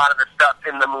synchronize a lot of the stuff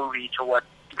in the movie to what's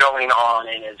going on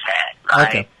in his head, right?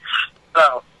 Okay.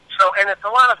 So, and it's a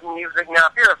lot of music. Now,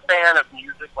 if you're a fan of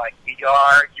music like we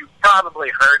are, you've probably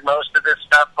heard most of this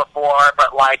stuff before,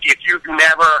 but, like, if you've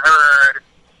never heard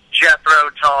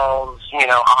Jethro Tull's,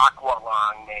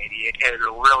 Aqualung, maybe,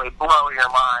 it'll really blow your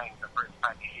mind the first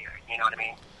time you hear it, you know what I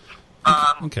mean?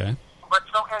 Okay. But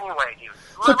so anyway, dude.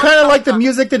 So kind of like the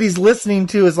music that he's listening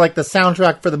to is like the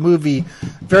soundtrack for the movie,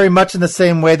 very much in the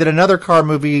same way that another car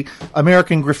movie,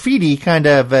 American Graffiti, kind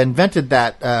of invented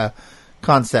that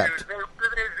concept. Dude, they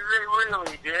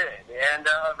really did. And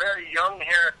a very young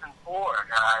Harrison Ford,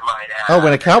 I might add. Oh,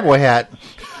 in a cowboy hat.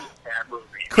 That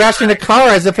movie. Crashing a car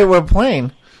as if it were a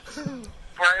plane. I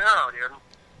know, dude.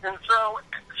 And so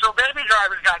Baby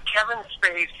Driver's got Kevin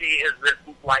Spacey as this,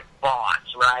 like, boss,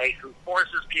 right, who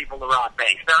forces people to rob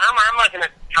banks. Now, I'm not going to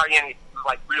tell you any,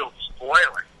 like, real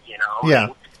spoilers, Yeah.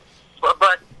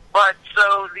 But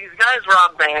so these guys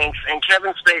rob banks, and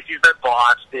Kevin Spacey's their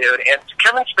boss, dude. And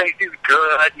Kevin Spacey's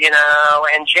good,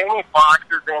 and Jamie Foxx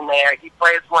is in there. He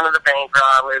plays one of the bank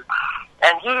robbers,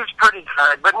 and he's pretty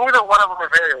good, but neither one of them are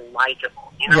very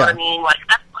likable. You know what I mean? Like,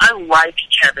 I like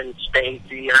Kevin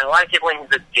Spacey, and I like it when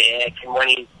he's a dick, and when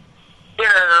he's,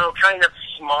 kind of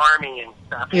smarmy and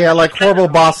stuff. Yeah, like horrible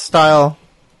boss style.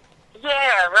 Yeah,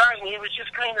 right. And he was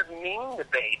just kind of mean to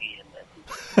Baby in this.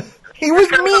 He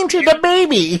was mean to the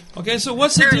baby. Okay, so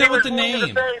what's the deal with the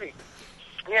name?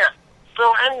 Yeah.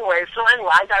 So anyway,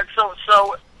 I got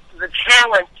so the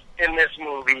talent in this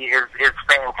movie is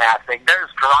fantastic.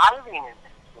 There's driving in this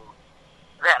movie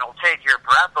that'll take your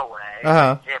breath away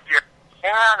if you're a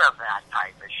fan of that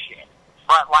type of shit.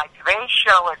 But like they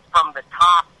show it from the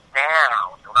top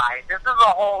down, right? This is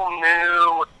a whole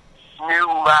new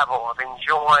level of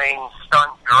enjoying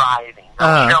stunt driving.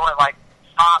 They show it like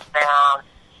top down.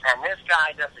 And this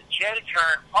guy does a J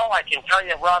turn. All I can tell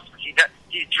you, Russ, he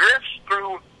drifts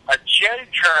through a J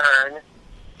turn,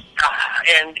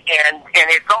 and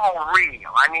it's all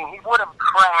real. I mean, he would have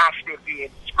crashed if he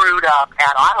had screwed up.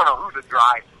 I don't know who the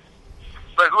driver is,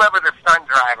 but whoever the stunt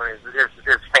driver is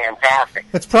fantastic.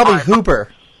 It's probably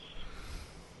Hooper.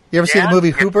 You ever see the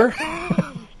movie Hooper?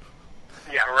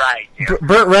 Yeah, right. Yeah.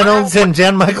 Burt Reynolds and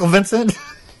Jan Michael Vincent?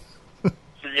 Yeah,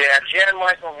 Jan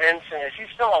Michael Vincent. Is he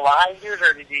still alive, dude,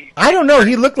 or did he... I don't know.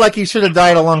 He looked like he should have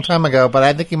died a long time ago, but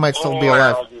I think he might still be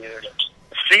alive. Well, dude.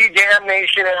 See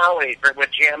Damnation Alley with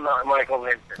Jan Michael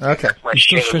Vincent. Okay. He's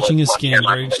still stretching his skin,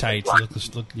 wearing tights,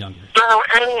 look younger. So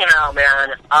anyhow,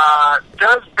 man,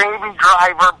 does Baby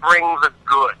Driver bring the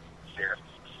goods here?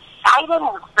 I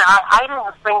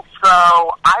didn't think so.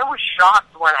 I was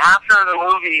shocked when after the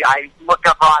movie I looked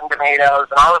up Rotten Tomatoes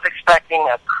and I was expecting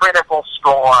a critical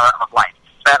score of like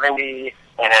 70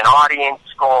 and an audience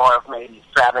score of maybe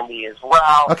 70 as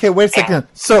well. Okay, wait a second.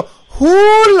 So,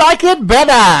 who like it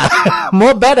better?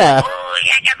 More better.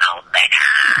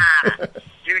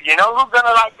 Dude, you know who's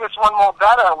gonna like this one more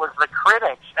better was the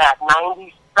critics at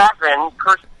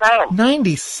 97%.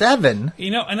 97?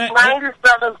 You know, and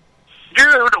 97.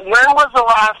 Dude, when was the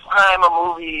last time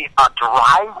a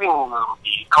driving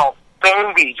movie called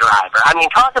Baby Driver? I mean,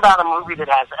 talk about a movie that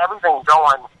has everything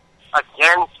going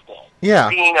against it. Yeah.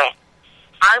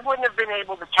 I wouldn't have been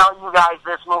able to tell you guys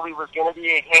this movie was going to be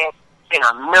a hit in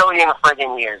a million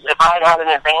friggin' years. If I had an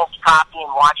advanced copy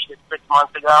and watched it 6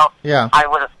 months ago, yeah, I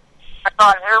would have. I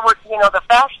thought there was, the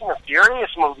Fast and the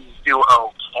Furious movies do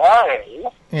okay.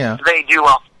 Yeah. They do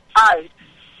alright.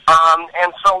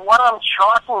 And so what I'm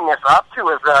chalking this up to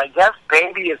is that I guess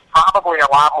Baby is probably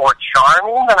a lot more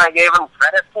charming than I gave him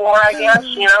credit for, I guess.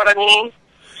 You know what I mean?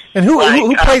 And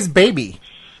who plays Baby?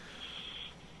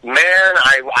 Man,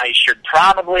 I should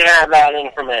probably have that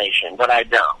information, but I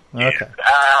don't. Okay.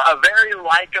 A very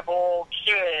likable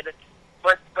kid,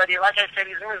 but he, like I said,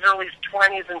 he's in his early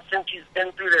 20s, and since he's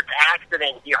been through this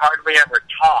accident, he hardly ever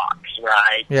talks,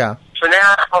 right? Yeah. So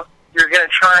now you're going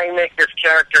to try and make this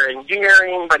character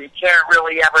endearing, but he can't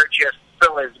really ever just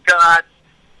spill his guts.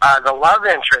 The love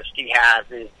interest he has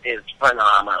is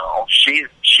phenomenal. She's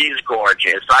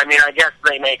gorgeous. I mean, I guess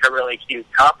they make a really cute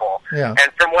couple. Yeah.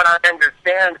 And from what I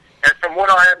understand, at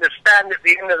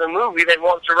the end of the movie, they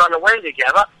want to run away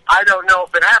together. I don't know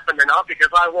if it happened or not because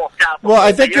I walked out. Well,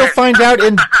 I think you'll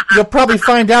probably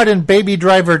find out in Baby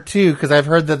Driver 2 because I've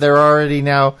heard that they're already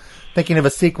now thinking of a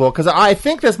sequel. Because I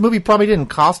think this movie probably didn't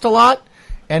cost a lot,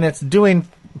 and it's doing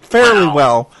fairly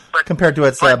well compared to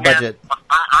its budget.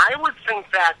 I would think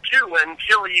that too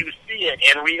until you see it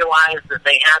and realize that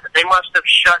they must have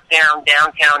shut down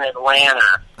downtown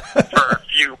Atlanta for a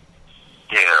few,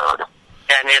 dude.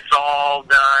 And it's all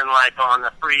done like on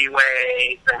the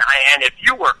freeways, and if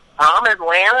you were from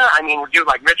Atlanta, I mean, dude,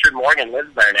 like Richard Morgan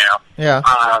lives there now. Yeah.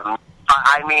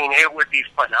 I mean, it would be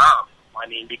phenomenal. I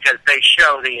mean, because they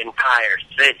show the entire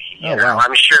city. You know? Wow.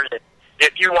 I'm sure that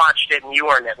if you watched it and you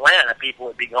were in Atlanta, people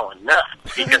would be going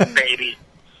nuts because Baby.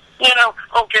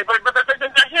 Okay, but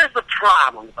here's the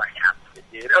problems I have with it,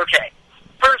 dude. Okay,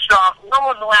 first off, when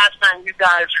was the last time you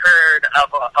guys heard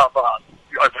of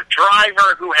a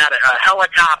driver who had a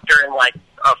helicopter and like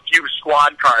a few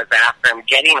squad cars after him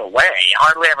getting away? It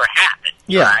hardly ever happened,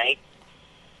 yeah. Right?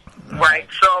 Right,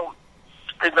 so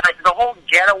like the whole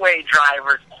getaway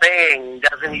driver thing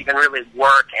doesn't even really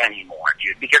work anymore,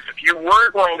 dude, because if you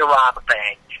were going to rob a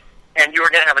bank, and you were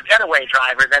going to have a getaway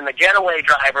driver, then the getaway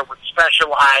driver would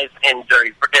specialize in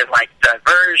like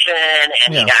diversion,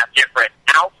 and he'd have different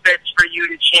outfits for you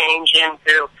to change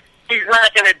into. He's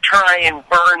not going to try and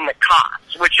burn the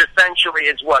cops, which essentially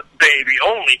is what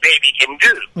only Baby can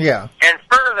do. Yeah. And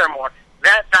furthermore,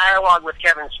 that dialogue with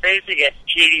Kevin Spacey gets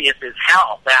tedious as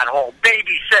hell. That whole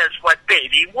Baby says what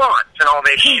Baby wants and all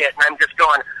this shit, and I'm just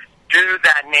going, dude,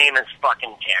 that name is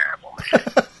fucking terrible,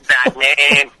 man. That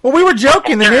name. Well, we were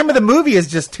joking. The name of the movie is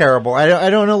just terrible. I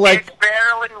don't know, like... It's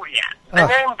barely, The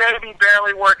name Baby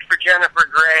barely worked for Jennifer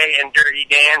Grey and Dirty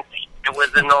Dancing. It was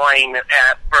annoying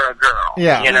for a girl.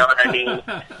 Yeah. You know what I mean?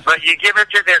 But you give it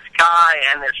to this guy,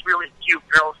 and this really cute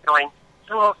girl's going,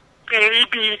 oh,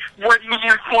 Baby, what do you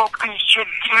think we should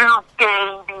do,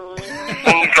 Baby?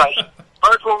 And he's like,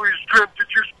 I've always dreamt of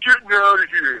just getting out of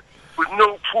here. With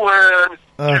no plan,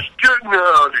 just getting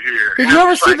out of here. Did you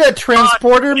ever see the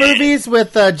Transporter movies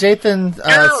with Jason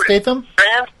Statham?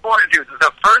 Transporter, dude.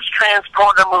 The first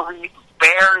Transporter movie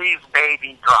buries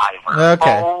Baby Driver.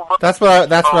 Okay, that's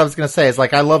what I was going to say. Is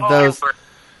like I love those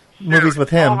movies with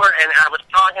him. And I was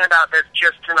talking about this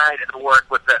just tonight at work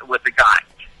with the guy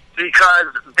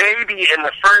because Baby in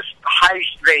the first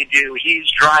heist they do, he's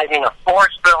driving a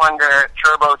 4-cylinder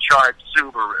turbocharged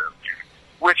Subaru,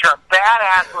 which are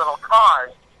badass little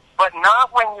cars, but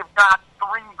not when you've got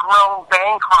 3 grown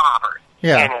bank robbers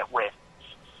in it with,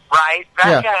 right?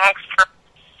 That's an extra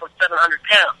for 700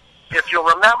 pounds. If you'll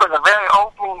remember the very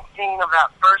opening scene of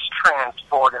that first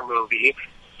Transporter movie,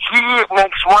 he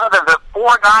makes one of the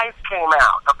 4 guys came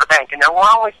out of the bank, and there were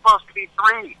only supposed to be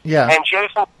 3. Yeah. And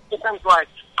Jason Statham's like,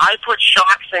 I put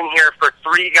shocks in here for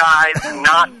 3 guys,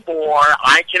 not 4.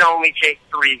 I can only take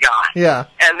 3 guys. Yeah.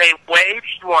 And they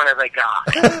waged one of the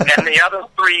guys, and the other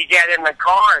 3 get in the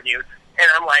car, dude. And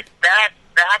I'm like,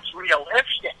 that's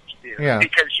realistic, dude. Yeah.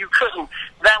 Because you couldn't.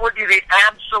 That would be the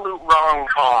absolute wrong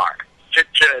car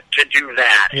to do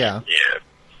that. Yeah. Dude.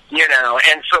 You know,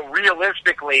 and so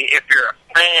realistically, if you're a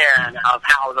fan of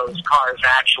how those cars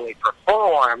actually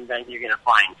perform, then you're going to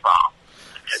find problems.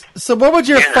 So what would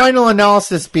your final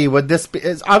analysis be? Would this be,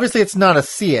 obviously it's not a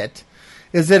see it.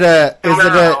 Is it a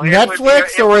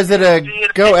Netflix or is it a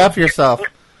go F yourself?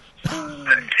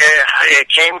 It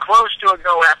came close to a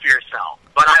go F yourself.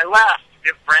 But I left,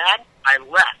 Brad,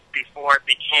 before it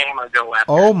became a go F yourself.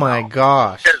 Oh my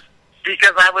gosh.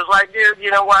 Because I was like, dude, you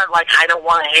know what? Like, I don't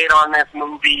want to hate on this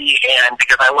movie, and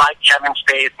because I like Kevin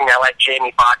Spacey, I like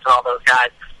Jamie Foxx and all those guys,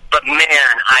 but man,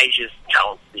 I just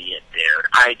don't see it, dude.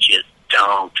 I just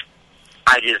don't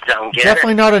get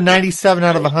Definitely it. not a 97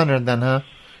 out of 100 then, huh?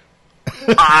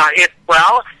 And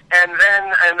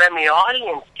then the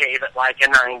audience gave it like a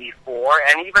 94,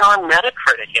 and even on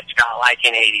Metacritic, it's got like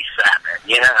an 87.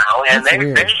 You know, and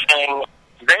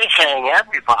they hang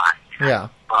everybody. Yeah.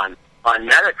 On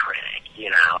Metacritic, you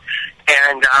know,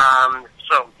 and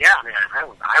so yeah, man,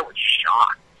 I was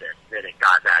shocked that it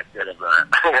got that good of a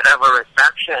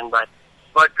reception, but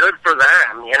good for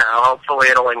them, you know. Hopefully,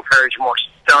 it'll encourage more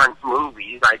stunt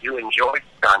movies. I do enjoy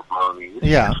stunt movies.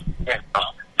 Yeah.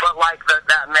 But like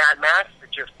that Mad Max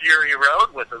picture, Fury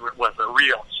Road was a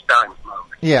real stunt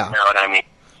movie. Yeah. You know what I mean?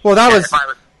 Well, that was.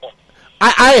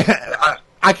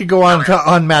 I could go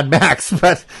on Mad Max,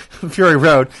 but Fury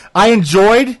Road. I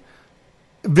enjoyed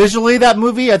visually that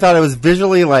movie. I thought it was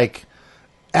visually like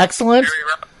excellent,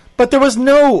 but there was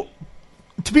no.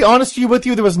 To be honest with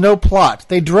you, there was no plot.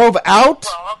 They drove out,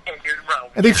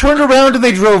 and they turned around and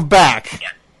they drove back. Yeah.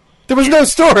 There was no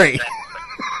story.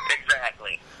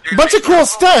 Exactly. Dude, Bunch of cool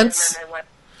stunts.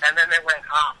 And then they went,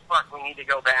 oh, fuck, we need to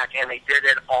go back, and they did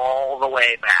it all the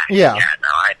way back. Yeah. Yeah,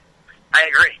 no, I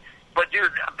agree. But,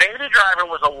 dude, Baby Driver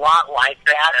was a lot like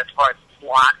that as far as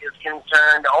plot is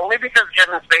concerned, only because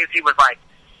Kevin Spacey was like,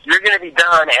 you're going to be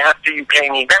done after you pay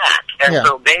me back. And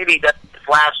so Baby does his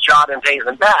last job and pays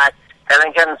him back, and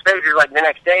then Kevin Spacey's like, the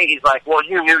next day, he's like, well,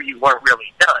 you knew you weren't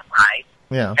really done, right?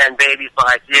 Yeah. And Baby's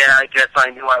like, yeah, I guess I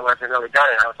knew I wasn't really done.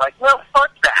 And I was like, no,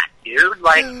 fuck that, dude.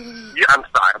 Like, I'm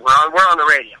sorry, we're on the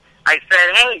radio. I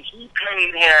said, hey, he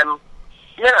paid him,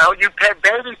 you know,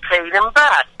 Baby paid him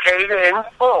back, paid in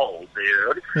full,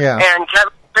 dude. Yeah. And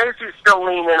Kevin Spacey's still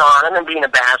leaning on him and being a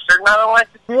bastard. And I don't like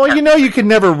Well, you know, you could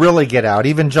never really get out.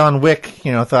 Even John Wick,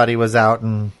 you know, thought he was out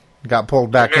and got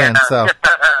pulled back in. So,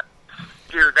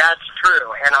 dude, that's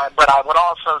true. But I would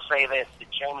also say this: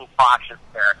 that Jamie Foxx's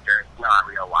character is not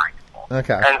real likable.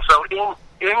 Okay. And so in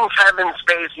Kevin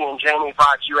Spacey and Jamie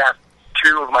Foxx, you have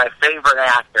 2 of my favorite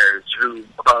actors who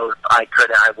both I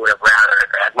would have rather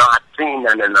had not seen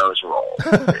them in those roles.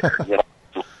 You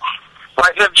know?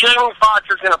 Like, if Jamie Foxx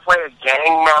is going to play a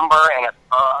gang member and a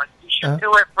thug, he should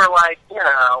do it for, like, you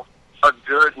know, a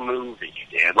good movie,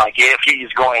 dude. Like, if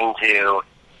he's going to,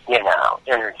 you know,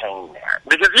 entertain there.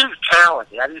 Because he's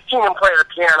talented. Have you seen him play the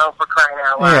piano, for crying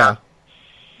out loud? yeah.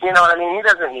 You know what I mean? He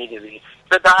doesn't need to be.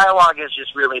 The dialogue is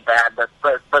just really bad, but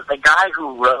the guy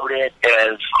who wrote it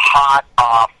is hot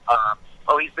off.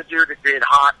 He's the dude that did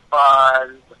Hot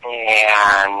Fuzz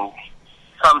and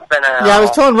something else. Yeah, I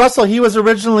was telling Russell he was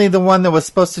originally the one that was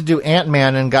supposed to do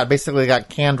Ant-Man and got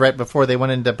canned right before they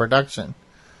went into production.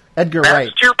 Edgar Wright.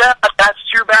 That's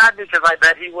too bad because I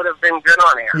bet he would have been good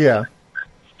on air. Yeah.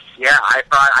 Yeah,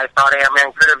 I thought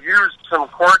Ant-Man could have used some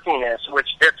quirkiness, which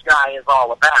this guy is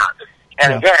all about.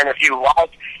 And again, if you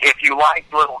like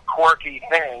little quirky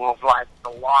things like the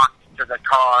lock to the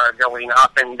car going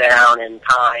up and down in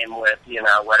time with, you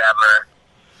know, whatever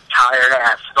tired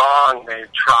ass song they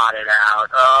trotted out.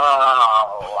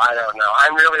 Oh, I don't know.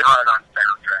 I'm really hard on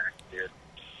soundtracks,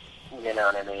 dude. You know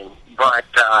what I mean? But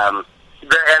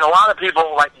and a lot of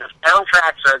people like the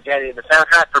soundtrack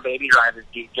for Baby Driver is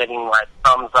getting like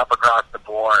thumbs up across the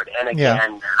board. And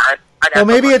again, well,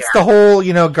 maybe it's the whole,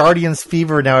 you know, Guardians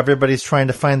fever now. Everybody's trying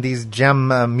to find these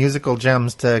musical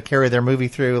gems to carry their movie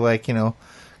through, like, you know,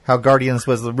 how Guardians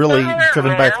was really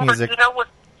driven by music. But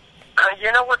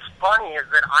you know what's funny is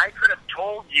that I could have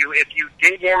told you if you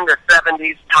dig into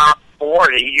 70s top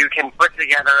 40, you can put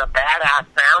together a badass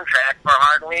soundtrack for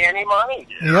hardly any money,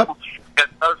 dude. Yep.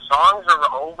 Because those songs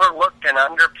are overlooked and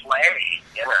underplayed,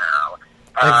 you know.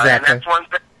 Exactly. And that's one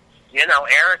thing. you know,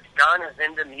 Eric Dunn is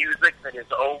into music that is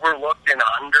overlooked and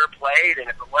underplayed, and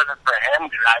if it wasn't for him,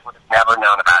 dude, I would have never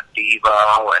known about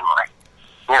Devo and, like,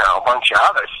 you know, a bunch of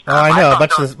other stuff. Oh, I know. A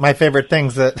bunch of my favorite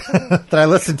things that that I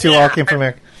listened to all came from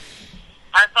Eric.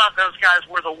 I thought those guys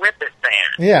were the Whippet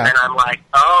Band. Yeah. And I'm like,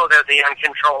 oh, they're the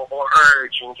Uncontrollable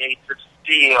Urge and Gates of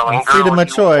Steel and Girl Freedom of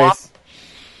You Choice.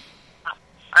 Walk.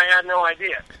 I had no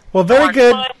idea. Well, very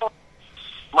good.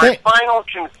 My final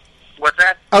what's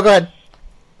that? Oh, go ahead.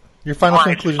 Your final My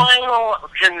conclusion. final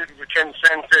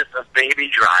consensus of Baby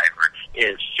Driver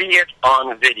is see it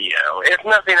on video. If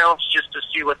nothing else, just to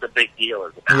see what the big deal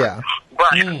is about. Yeah.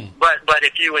 But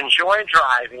if you enjoy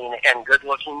driving and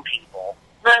good-looking people,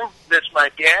 then this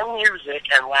might be, and music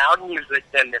and loud music,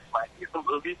 then this might be the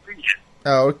movie for you.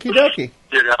 Okie dokie.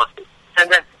 You know? And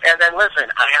then listen,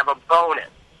 I have a bonus.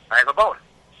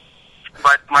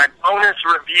 But my bonus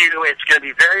review, it's going to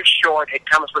be very short. It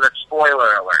comes with a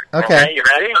spoiler alert. Okay. You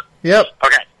ready? Yep.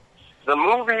 Okay. The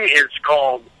movie is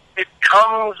called It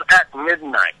Comes at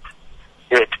Midnight.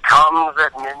 It Comes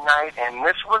at Midnight, and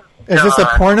this was Is this a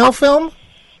porno film?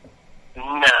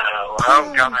 No.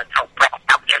 Oh, God. Oh,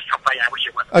 that's so funny. I wish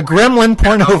it wasn't. A gremlin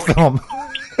porno film.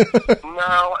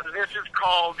 No, this is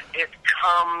called It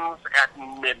Comes at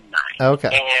Midnight. Okay.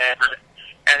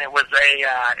 And it was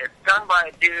it's done by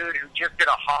a dude who just did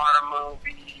a horror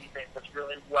movie that was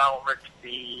really well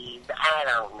received. I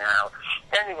don't know.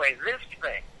 Anyway, this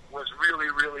thing was really,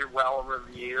 really well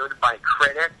reviewed by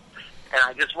critics. And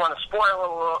I just want to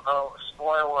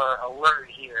spoiler alert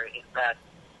here is that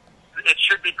it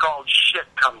should be called Shit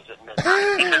Comes at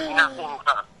Midnight because nothing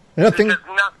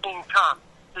comes.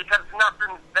 Because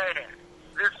nothing's there.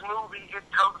 This movie, It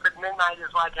Comes at Midnight,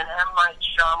 is like an M. Night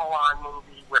Shyamalan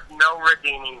movie with no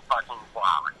redeeming fucking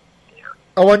quality.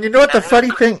 Oh, and you know what the funny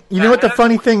thing? You know what the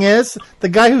funny thing is? The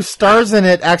guy who stars in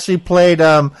it actually played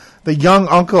the young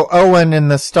Uncle Owen in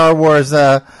the Star Wars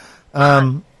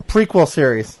prequel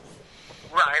series.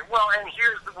 Right. Well, and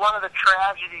here's one of the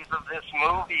tragedies of this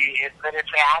movie is that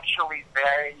it's actually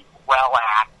very well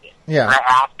acted. Yeah. The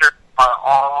actors are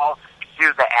all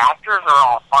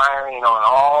firing on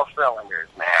all cylinders,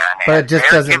 man. But And it just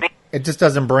they're doesn't. giving It just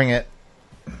doesn't bring it.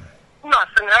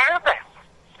 nothing happens.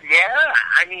 Yeah,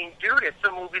 I mean, dude, it's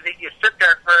a movie that you sit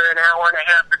there for an hour and a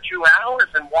half or 2 hours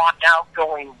and walk out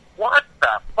going, "What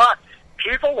the fuck?"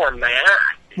 People were mad.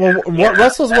 Well,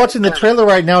 Russell's watching the trailer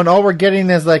right now, and all we're getting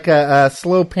is like a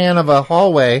slow pan of a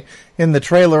hallway in the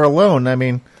trailer alone. I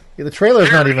mean, the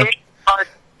trailer's not even.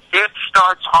 It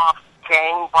starts off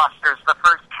gangbusters. The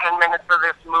first 10 minutes of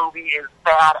this movie is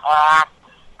badass.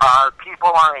 People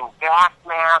are in gas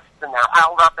masks, and they're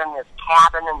held up in this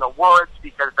cabin in the woods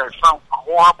because there's some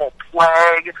horrible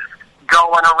plague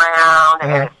going around.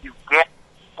 And if you get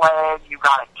plague, you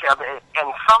got to kill it.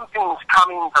 And something's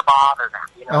coming to bother them.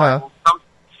 You know, I mean,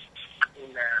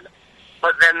 something, man.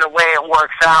 But then the way it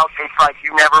works out, it's like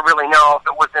you never really know if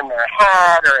it was in their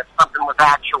head or if something was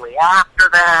actually after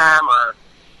them or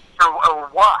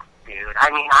what. Dude, I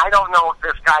mean, I don't know if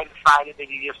this guy decided that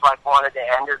he just, like, wanted to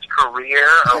end his career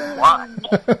or what.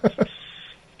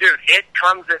 Dude, It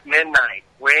Comes at Midnight.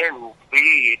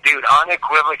 Dude,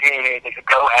 unequivocated.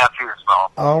 Go after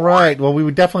yourself. All right. Well, we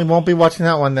definitely won't be watching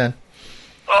that one then.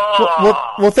 Oh.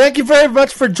 Well, thank you very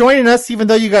much for joining us, even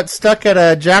though you got stuck at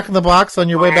a Jack in the Box on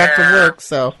your way back to work.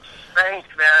 So. Thanks,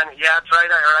 man. Yeah, it's right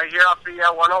here off the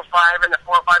 105 and the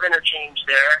 405 interchange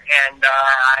there, and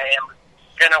I am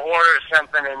going to order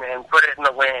something and put it in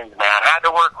the wind, man. I had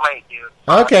to work late, dude.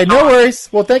 Okay, no worries.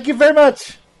 Well, thank you very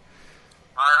much.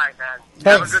 All right, man. Thanks.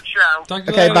 Have a good show. Talk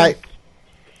to you Okay, later. bye.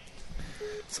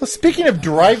 So, speaking of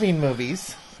driving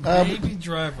movies, Baby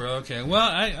Driver. Okay. Well,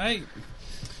 I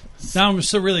now I'm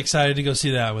so really excited to go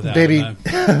see that with that. Baby.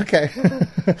 Okay.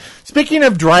 Speaking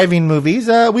of driving movies,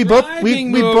 we both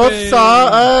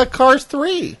saw Cars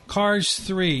 3. Cars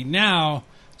 3. Now,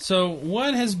 so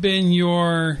what has been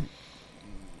your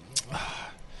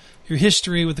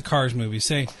history with the Cars movies?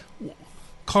 Say,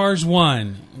 Cars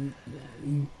 1,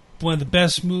 one of the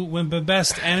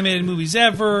best animated movies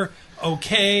ever.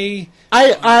 Okay.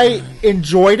 I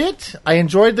enjoyed it. I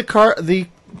enjoyed the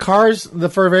Cars, the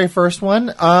very first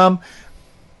one.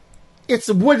 It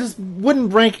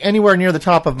wouldn't rank anywhere near the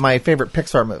top of my favorite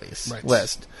Pixar movies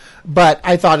list. But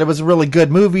I thought it was a really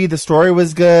good movie. The story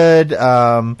was good.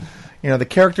 The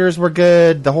characters were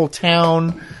good. The whole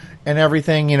town and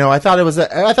everything. I thought it was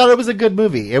a good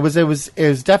movie. It was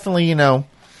definitely,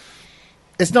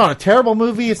 it's not a terrible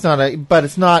movie. But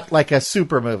it's not like a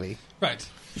super movie. Right.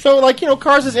 So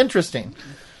Cars is interesting.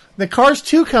 the Cars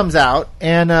 2 comes out,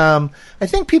 and I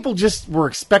think people just were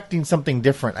expecting something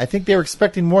different. I think they were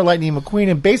expecting more Lightning McQueen,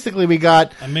 and basically we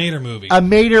got A Mater movie. a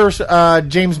Mater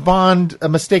James Bond, a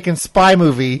mistaken spy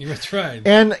movie. That's right.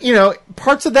 And,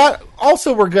 parts of that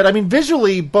also were good. I mean,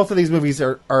 visually, both of these movies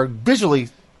are visually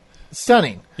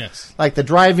stunning. Yes. Like the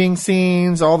driving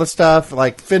scenes, all the stuff.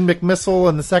 Like Finn McMissile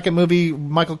in the second movie,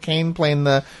 Michael Caine playing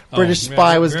the British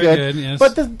spy was very good. good,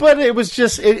 yes. But it was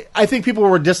just, I think people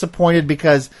were disappointed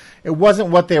because it wasn't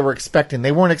what they were expecting.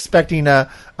 They weren't expecting an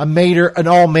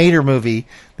all Mater movie.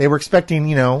 They were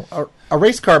expecting, a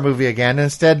race car movie again. And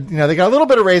instead, they got a little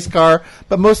bit of race car,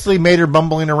 but mostly Mater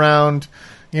bumbling around,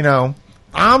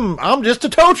 I'm just a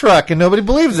tow truck, and nobody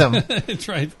believes him. That's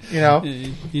right.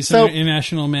 He's So- an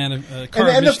international man of car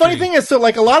And the funny mystery. thing is, so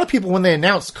like a lot of people when they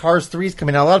announced Cars 3's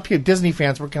coming out, a lot of people, Disney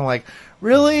fans were kind of like,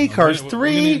 really, Cars What do you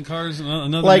 3? mean, Cars,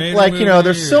 another Like Mater movie,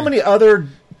 there's so or- many other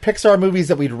Pixar movies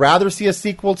that we'd rather see a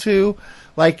sequel to.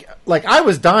 Like I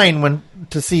was dying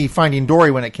to see Finding Dory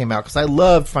when it came out because I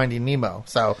loved Finding Nemo.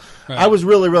 So Right. I was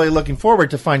really, really looking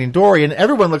forward to Finding Dory, and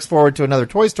everyone looks forward to another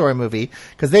Toy Story movie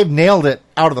because they've nailed it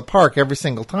out of the park every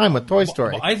single time with Toy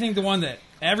Story. Well, I think the one that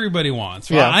everybody wants,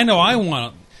 Yeah. I know I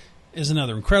want, is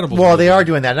another Incredibles. Well, movie. they are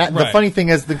doing that. The Right. funny thing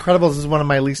is, The Incredibles is one of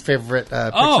my least favorite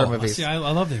Pixar Oh, movies. see, I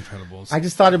love The Incredibles. I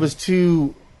just thought it was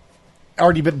too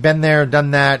already been there,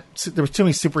 done that. There was too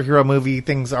many superhero movie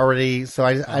things already, so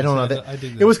I don't know. I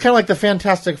dig that. It was kind of like the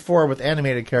Fantastic Four with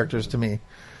animated characters to me.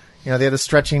 They had the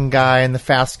stretching guy and the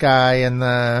fast guy and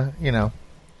the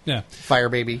yeah. fire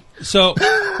baby. So,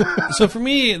 so for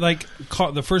me, like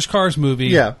the first Cars movie,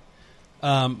 Yeah,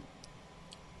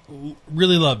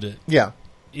 really loved it. yeah,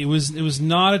 It was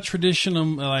not a traditional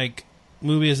like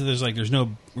movie as there's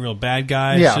no real bad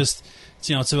guy. Yeah. It's just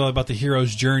it's all about the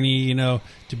hero's journey.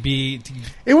 To be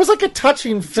it was like a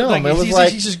touching film. It was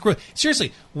like he's just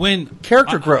seriously when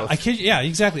Character growth. I kid you, yeah,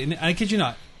 exactly. And I kid you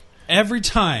not. Every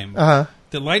time Uh-huh.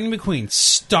 that Lightning McQueen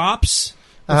stops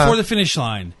before the finish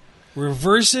line,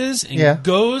 reverses and Yeah.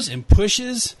 goes and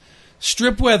pushes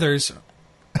strip weathers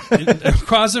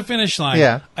across the finish line,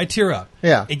 Yeah. I tear up.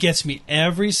 Yeah. It gets me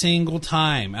every single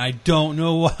time. I don't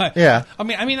know why. Yeah. I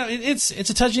mean, it's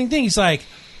a touching thing. He's like,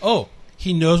 oh,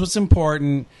 he knows what's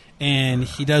important. And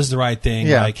he does the right thing.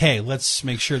 Yeah. Like, hey, let's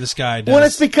make sure this guy does. Well,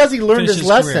 it's because he learned finish his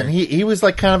lesson. career. He was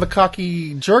like kind of a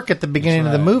cocky jerk at the beginning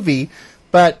of the right. movie,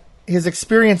 but his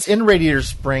experience in Radiator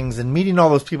Springs and meeting all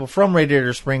those people from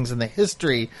Radiator Springs and the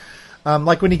history,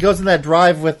 like when he goes in that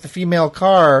drive with the female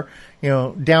car,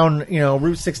 down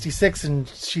Route 66, and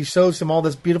she shows him all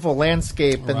this beautiful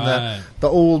landscape and Right. the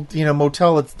old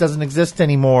motel that doesn't exist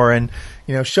anymore, and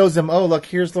shows him, oh look,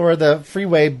 here's where the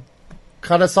freeway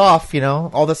cut us off,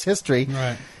 all this history.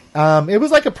 Right. It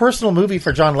was like a personal movie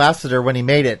for John Lasseter when he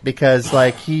made it because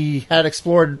like he had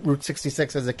explored Route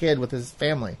 66 as a kid with his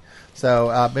family.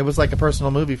 So it was like a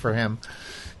personal movie for him.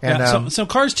 And Yeah, so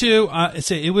Cars 2,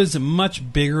 it was a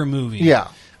much bigger movie. yeah,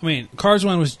 I mean, Cars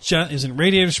 1 is in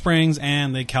Radiator Springs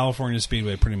and the California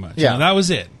Speedway, pretty much. Yeah. That was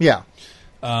it. yeah.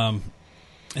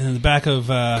 And in the back of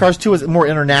Cars 2 was more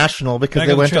international because Back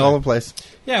they of the went to trailer. all the place.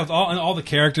 yeah, with all the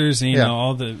characters and Yeah.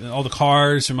 all the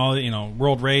cars from all the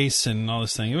World Race and all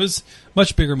this thing. It was a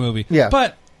much bigger movie. Yeah.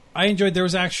 But I enjoyed there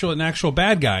was an actual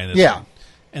bad guy in this. Yeah. one.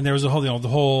 And there was the whole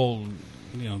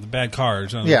the bad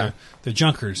cars, Yeah. the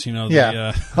junkers,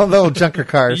 Yeah, all the old junker the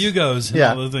cars. Yugos and Yeah.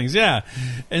 all those things, yeah.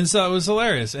 And so it was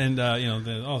hilarious. And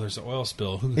there's an oil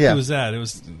spill. Who Yeah. was that? It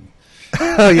was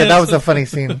Oh yeah, that was a funny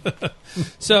scene.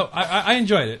 so I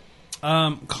enjoyed it.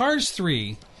 Cars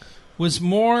 3 was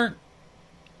more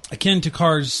akin to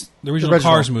Cars, the original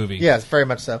Cars movie. Yes, very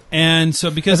much so. And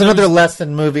so because It's another there was-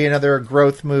 lesson movie, another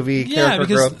growth movie, yeah, character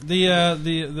because growth.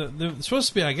 the supposed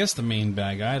to be, I guess, the main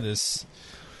bad guy, this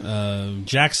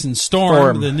Jackson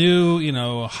Storm, the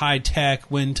new high tech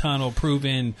wind tunnel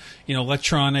proven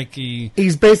electronic.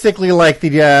 He's basically like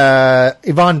the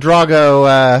Ivan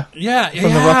Drago. From the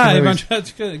Rocky Ivan, movies.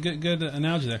 that's good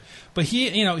analogy there. But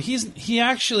he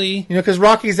actually Because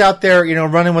Rocky's out there,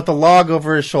 running with the log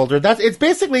over his shoulder. It's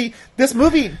basically this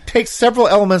movie takes several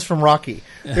elements from Rocky.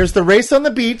 There's the race on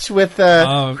the beach with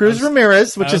Cruz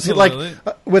Ramirez, which is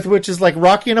absolutely. like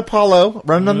Rocky and Apollo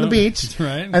running on the beach, That's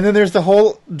right. And then there's the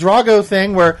whole Drago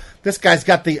thing where this guy's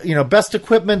got the best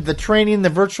equipment, the training, the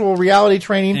virtual reality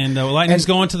training, and Lightning's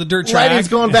going to the dirt track. Lightning's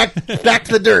going back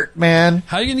to the dirt, man.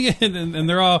 How are you going to get? And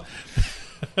they're all.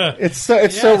 It's so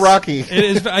Yes. Rocky. It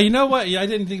is. You know what? Yeah, I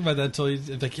didn't think about that until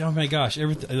it's like, oh my gosh,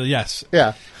 everything. Yes.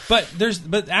 Yeah. But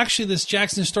actually this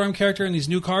Jackson Storm character in these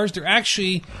new cars, they're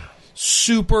actually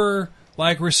super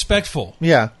respectful.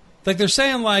 Yeah. Like they're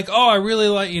saying oh, I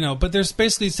really but they're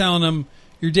basically telling them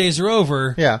your days are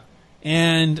over. Yeah.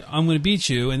 and I'm going to beat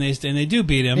you, and they do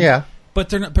beat him. Yeah. But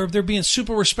they're being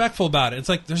super respectful about it. It's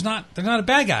like they're not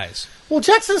bad guys. Well,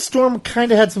 Jackson Storm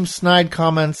kind of had some snide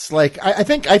comments. Like I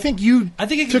think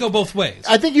it could go both ways.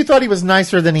 I think you thought he was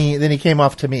nicer than he came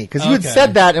off to me, because you had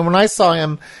said that, and when I saw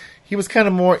him, he was a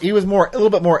little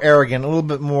bit more arrogant, a little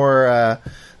bit more.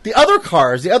 The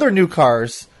other new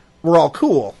cars were all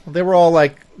cool. They were all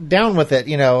like down with it,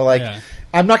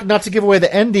 I'm not to give away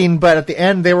the ending, but at the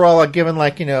end they were all like giving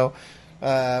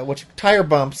tire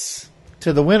bumps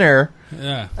to the winner.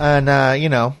 Yeah. And,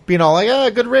 being all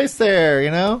like, good race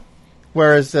there,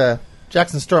 Whereas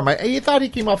Jackson Storm, you thought he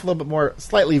came off a little bit more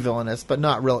slightly villainous, but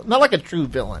not like a true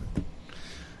villain,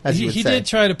 as you would he say. did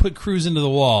try to put Cruz into the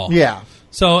wall. Yeah.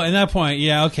 So at that point,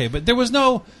 yeah, okay. But there was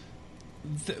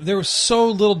so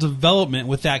little development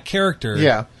with that character.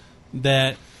 Yeah.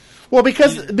 That... Well,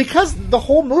 because the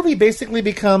whole movie basically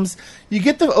becomes, you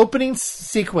get the opening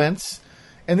sequence,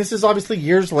 and this is obviously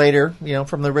years later,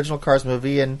 from the original Cars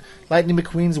movie, and Lightning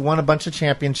McQueen's won a bunch of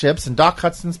championships, and Doc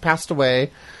Hudson's passed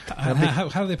away. How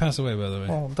did they pass away, by the way?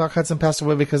 Well, Doc Hudson passed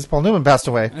away because Paul Newman passed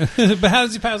away. But how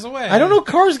does he pass away? I don't know.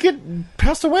 Cars get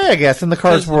passed away, I guess, in the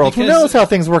Cars world. Who knows how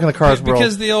things work in the Cars world?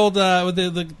 Because the old,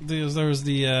 there was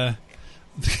the...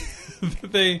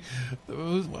 I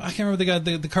can't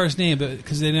remember the car's name,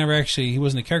 because he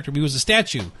wasn't a character, but he was a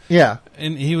statue. Yeah.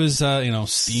 And he was, Stanley.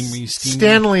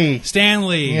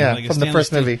 Yeah, like from the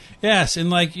first movie. Yes,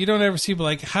 and you don't ever see,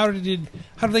 but how did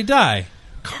they die?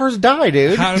 Cars die,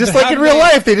 dude. Just like in real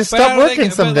life, they just stop working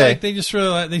someday. They just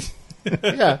really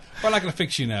yeah. We're not going to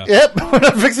fix you now. Yep, we're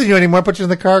not fixing you anymore. Put you in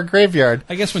the car graveyard.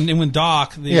 I guess when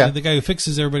Doc, the guy who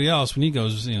fixes everybody else, when he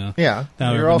goes, yeah,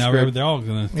 now they're all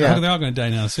going to die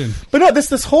now soon. But no,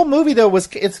 this whole movie though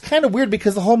it's kind of weird,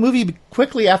 because the whole movie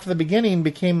quickly after the beginning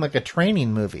became like a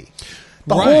training movie.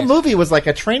 The whole movie was like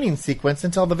a training sequence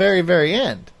until the very, very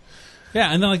end.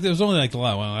 Yeah, and then there was only the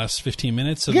last 15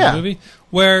 minutes of the movie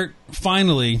where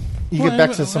finally you get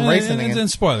back to some racing. And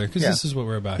spoiler, because this is what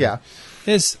we're about. Yeah.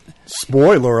 Is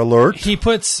spoiler alert. He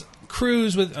puts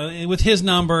Cruz with his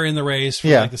number in the race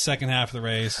for the second half of the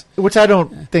race, which I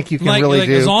don't think you can really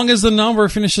do. As long as the number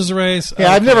finishes the race.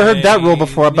 Yeah, I've never heard that rule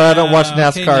before, but I don't watch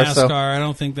NASCAR. So I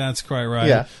don't think that's quite right.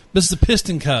 Yeah, this is the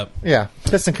Piston Cup. Yeah,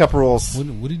 Piston Cup rules. What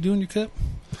do you do in your cup?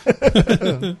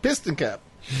 Piston Cup.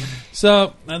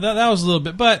 So that was a little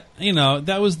bit, but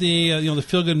that was the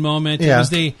feel good moment. Yeah.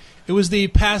 It was the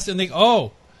past, and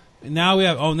now we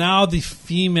have now the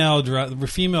female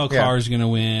car is going to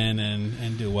win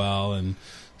and do well, and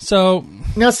so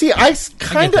now see I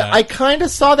kind of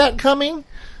saw that coming,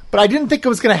 but I didn't think it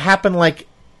was going to happen.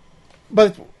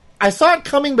 But I saw it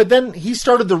coming, but then he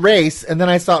started the race, and then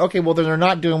I thought, okay, well they're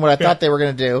not doing what I thought they were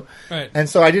going to do, right? And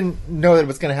so I didn't know that it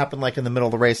was going to happen in the middle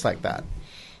of the race like that.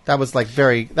 That was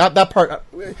that part,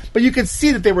 but you could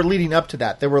see that they were leading up to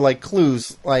that. There were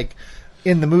clues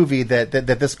in the movie that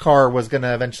this car was going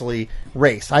to eventually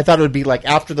race. I thought it would be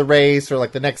after the race or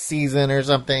the next season or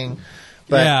something.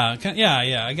 But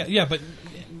that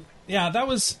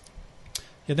was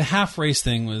the half race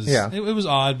thing was it was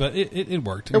odd, but it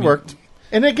worked. It worked.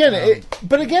 And again, it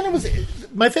was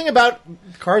my thing about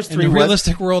Cars 3 in the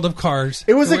realistic world of Cars.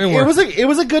 It was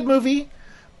a good movie.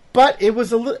 But it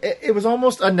was it was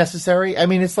almost unnecessary. I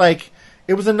mean, it's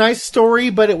it was a nice story,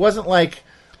 but it wasn't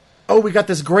oh, we got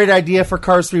this great idea for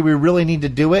Cars 3, we really need to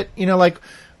do it.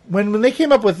 When they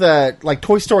came up with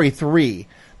Toy Story 3,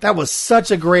 that was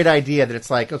such a great idea that it's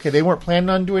okay, they weren't planning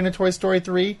on doing a Toy Story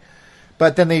 3,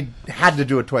 but then they had to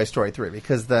do a Toy Story 3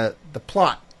 because the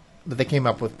plot that they came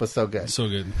up with was so good. So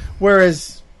good.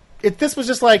 Whereas this was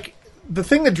just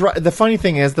the funny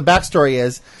thing is, the backstory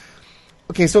is,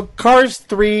 okay, so Cars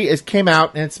 3 came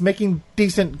out, and it's making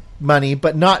decent money,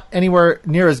 but not anywhere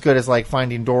near as good as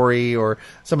Finding Dory or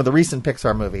some of the recent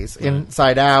Pixar movies. Right.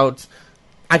 Inside Out.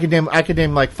 I could name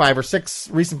 5 or 6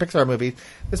 recent Pixar movies.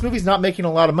 This movie's not making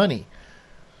a lot of money,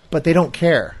 but they don't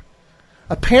care.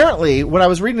 Apparently, what I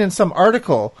was reading in some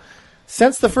article,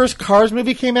 since the first Cars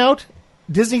movie came out,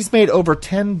 Disney's made over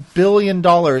 $10 billion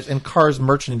in Cars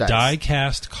merchandise.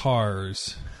 Die-cast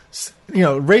cars.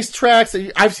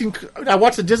 Racetracks. I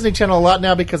watch the Disney Channel a lot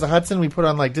now because of Hudson. We put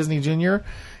on Disney Junior,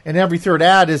 and every third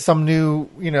ad is some new,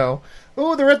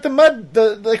 they're at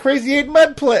the Crazy 8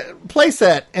 mud play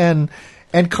set, and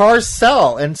cars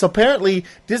sell. And so apparently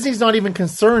Disney's not even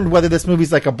concerned whether this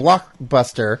movie's a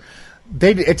blockbuster.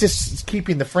 It's just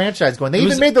keeping the franchise going. They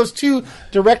even made those 2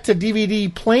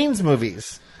 direct-to-DVD Planes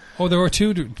movies. Oh, there were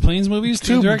 2 Planes movies?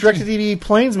 2 direct-to-DVD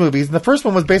Planes movies. And the first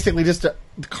one was basically just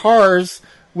cars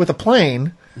with a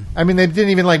plane. I mean, they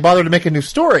didn't even bother to make a new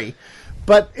story,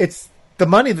 but the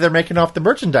money that they're making off the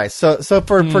merchandise. So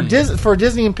for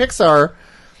Disney and Pixar,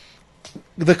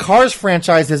 the Cars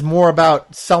franchise is more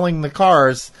about selling the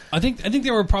cars. I think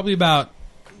there were probably about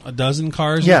a dozen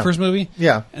cars in the first movie.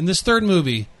 Yeah. And this third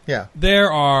movie, Yeah.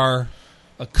 there are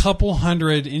a couple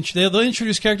hundred. They'll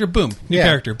introduce character, boom, new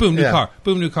character, boom, new car,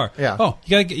 boom, new car. Yeah. Oh,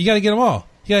 you gotta get them all.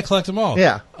 You gotta collect them all.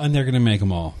 Yeah. And they're gonna make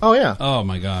them all. Oh yeah. Oh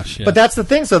my gosh. Yeah. But that's the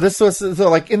thing. So this was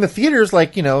like in the theaters,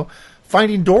 like, you know,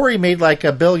 Finding Dory made like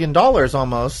 $1 billion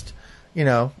almost, you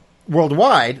know,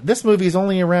 worldwide. This movie is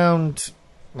only around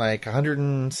like 100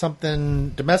 and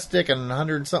something domestic and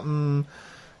 100 and something.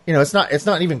 You know, it's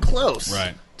not even close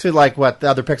to like what the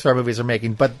other Pixar movies are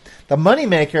making. But the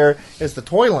moneymaker is the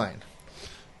toy line.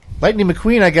 Lightning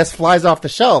McQueen, I guess, flies off the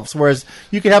shelves. Whereas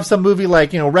you could have some movie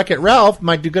like, you know, Wreck-It Ralph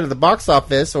might do good at the box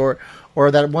office, or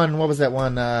that one. What was that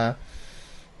one?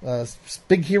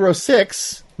 Big Hero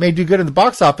 6 may do good in the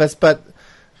box office, but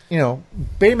you know,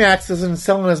 Baymax isn't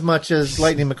selling as much as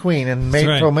Lightning McQueen and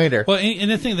Pro Mater. Well,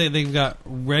 and the thing they've got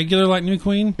regular Lightning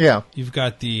McQueen. Yeah. You've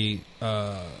got the one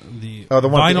at the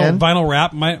end? vinyl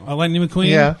wrap Lightning McQueen.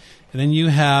 Yeah. And then you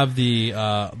have the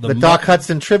Doc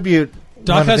Hudson tribute.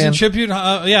 Doc Hudson tribute.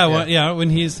 When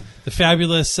he's the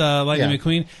fabulous Lightning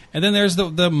McQueen, and then there's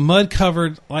the mud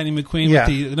covered Lightning McQueen with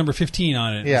the number 15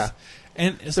 on it. Yeah.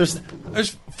 And there's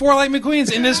 4 Lightning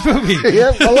McQueens in this movie.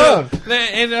 Yeah, alone.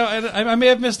 and I may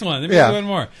have missed one. There may be one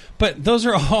more. But those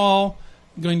are all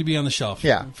going to be on the shelf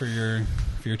for your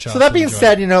child. So that being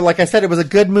said, you know, like I said, it was a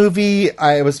good movie.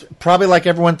 It was probably, like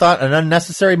everyone thought, an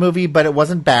unnecessary movie, but it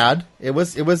wasn't bad. It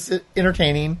was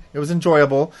entertaining. It was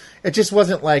enjoyable. It just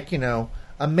wasn't like, you know,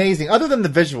 amazing. Other than the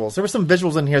visuals. There were some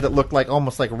visuals in here that looked like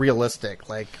almost like realistic.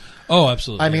 Like, oh,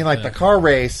 absolutely. I mean, like the car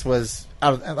race was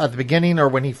at the beginning, or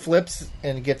when he flips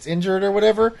and gets injured or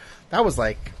whatever. That was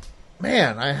like,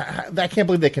 man, I can't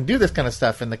believe they can do this kind of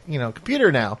stuff in the, you know,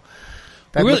 computer now.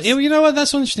 You know what?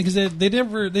 That's interesting because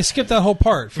they skipped that whole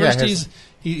part. First,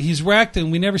 he's wrecked,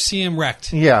 and we never see him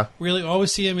wrecked. Yeah, we really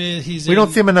always see him. We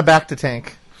don't see him in the back to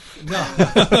tank.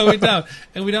 No, we don't,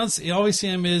 and we don't. Always see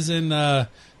him is in with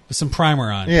some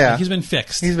primer on. Yeah, like he's been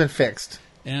fixed. He's been fixed.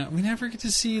 And we never get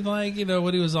to see, like, you know,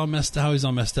 what he was all messed, how he's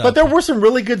all messed up. But there were some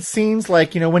really good scenes,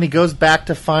 like, you know, when he goes back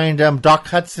to find Doc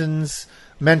Hudson's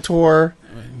mentor,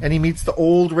 and he meets the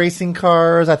old racing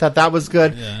cars. I thought that was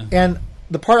good. Yeah. And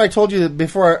the part I told you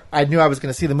before I knew I was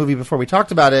going to see the movie before we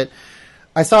talked about it,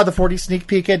 I saw the 4D sneak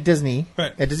peek at Disney,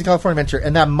 at Disney California Adventure,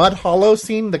 and that Mud Hollow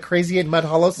scene, the Crazy 8 Mud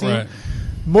Hollow scene,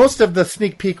 most of the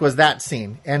sneak peek was that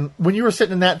scene. And when you were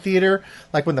sitting in that theater,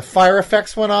 like when the fire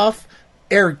effects went off,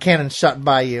 air cannon shot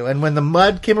by you, and when the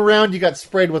mud came around, you got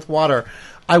sprayed with water.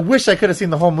 I wish I could have seen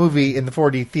the whole movie in the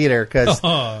 4D theater, because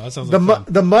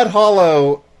the Mud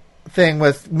Hollow thing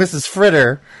with Mrs.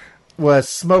 Fritter was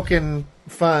smoking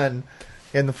fun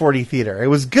in the 4D theater. It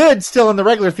was good still in the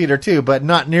regular theater too, but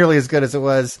not nearly as good as it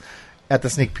was at the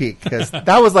sneak peek, because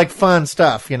that was like fun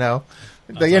stuff, you know.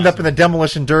 They end up in the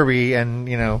demolition derby, and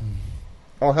you know,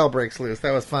 all hell breaks loose.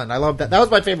 That was fun. I loved that. That was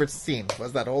my favorite scene.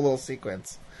 Was that whole little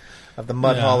sequence of the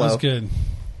Mud Hollow. That was good.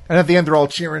 And at the end, they're all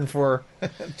cheering for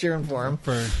him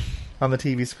on the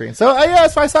TV screen. So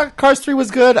so I saw Cars 3 was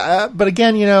good, but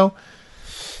again, you know,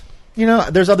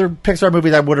 there's other Pixar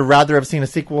movies I would have rather have seen a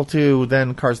sequel to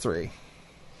than Cars 3.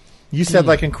 You said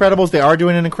like Incredibles, they are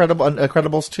doing an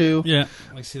Incredibles 2. Yeah,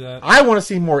 I see that. I want to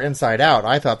see more Inside Out.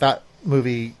 I thought that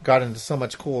movie got into so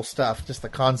much cool stuff, just the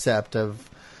concept of,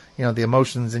 you know, the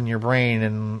emotions in your brain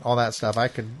and all that stuff. I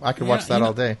could watch that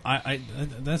all day.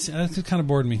 That kind of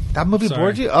bored me. That movie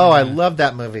bored you? Oh, yeah. I loved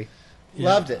that movie. Yeah.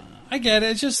 Loved it. I get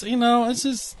it. It's just, you know,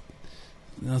 it's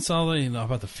all, you know,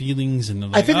 about the feelings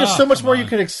and I think there's so much more you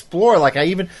can explore. Like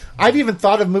I've even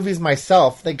thought of movies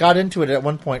myself. They got into it at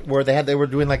one point where they were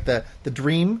doing like the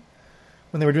Dream,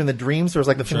 when they were doing the Dreams. There was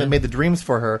like the thing that made the Dreams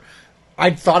for her.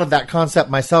 I'd thought of that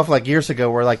concept myself like years ago,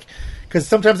 where like, because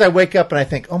sometimes I wake up and I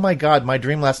think, oh my God, my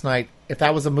dream last night, if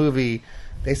that was a movie,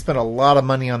 they spent a lot of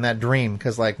money on that dream.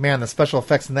 Because, like, man, the special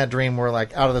effects in that dream were,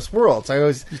 like, out of this world. So I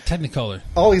always... Technicolor.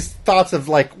 All these thoughts of,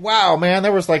 like, wow, man,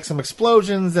 there was, like, some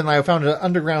explosions and I found an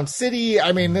underground city.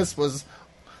 I mean, that was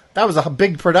a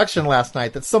big production last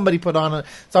night that somebody put on.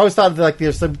 So I always thought that, like,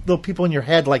 there's some little people in your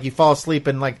head, like, you fall asleep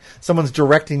and, like, someone's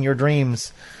directing your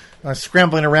dreams.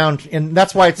 Scrambling around, and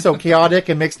that's why it's so chaotic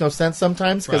and makes no sense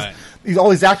sometimes, because all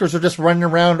these actors are just running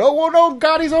around. Oh no,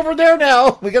 God, he's over there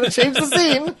now. We got to change the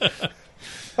scene.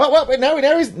 Wait,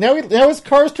 now his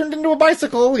car's turned into a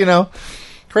bicycle. You know,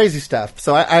 crazy stuff.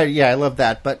 So I love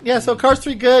that. But yeah, so Cars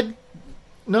 3 good,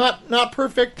 not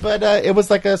perfect, but it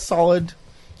was like a solid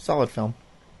film.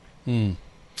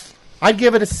 I'd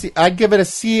give it a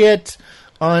see it.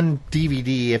 on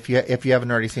DVD if you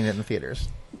haven't already seen it in the theaters.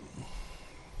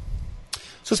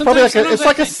 So it's Sometimes- probably sometimes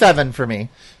I a think- 7 for me.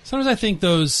 Sometimes I think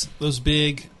those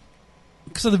big,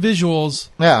 because of the visuals,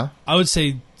 Yeah, I would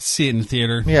say see it in the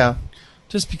theater. yeah,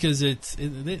 Just because it,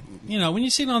 you know, when you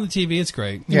see it on the TV, it's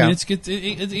great. I Yeah. mean, it's good.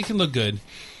 It can look good,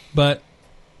 but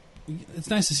it's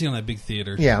nice to see it on that big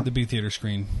theater. Yeah. The big theater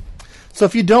screen. So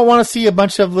if you don't want to see a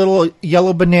bunch of little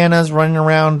yellow bananas running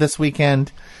around this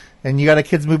weekend, and you got a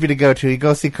kids movie to go to, you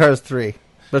go see Cars 3.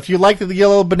 But if you like the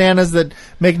yellow bananas that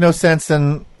make no sense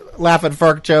and laugh at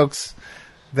fart jokes,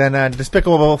 then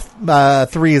Despicable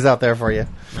 3 is out there for you.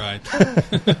 Right.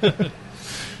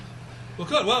 Well,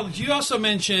 good. Well, you also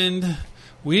mentioned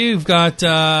we've got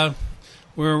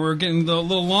we're getting a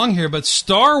little long here, but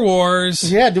Star Wars.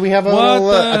 Yeah, do we have a What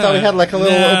little? I the- thought we had like a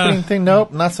little Nah. opening thing.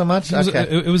 Nope, not so much. Okay.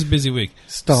 It was a busy week.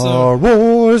 Star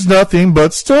Wars, nothing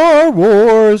but Star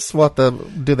Wars. We'll have to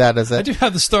do that as I it. do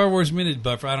have the Star Wars minute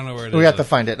buffer. I don't know where it is. We have to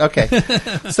find it. Okay.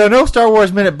 So no Star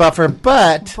Wars minute buffer,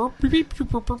 but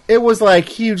it was like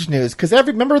huge news because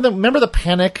remember the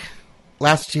panic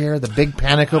last year, the big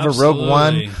panic over Rogue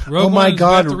One. Absolutely. Oh my One's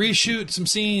God! about to reshoot some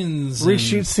scenes.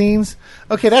 Reshoot scenes.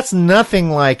 Okay, that's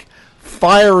nothing like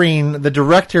firing the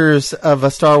directors of a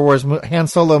Star Wars Han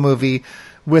Solo movie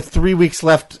with 3 weeks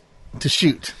left to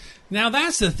shoot. Now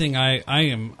that's the thing. I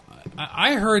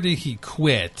heard that he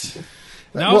quit.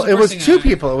 That Well, the it was first two thing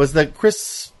people. It was the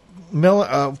Chris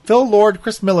Miller, Phil Lord,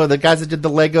 Chris Miller, the guys that did the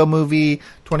Lego movie,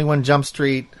 21 Jump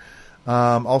Street,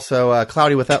 also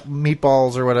Cloudy Without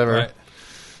Meatballs or whatever. Right.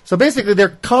 So basically, they're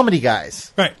comedy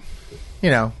guys, Right. you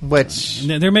know, which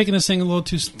And they're making this thing a little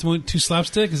too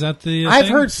slapstick. Is that the? I've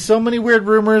thing? heard so many weird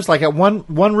rumors. Like at one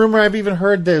rumor I've even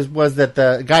heard was that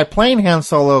the guy playing Han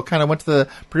Solo kind of went to the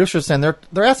producers and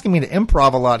they're asking me to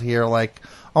improv a lot here, like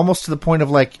almost to the point of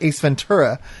like Ace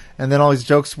Ventura. And then all these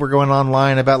jokes were going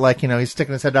online about like, you know, he's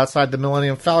sticking his head outside the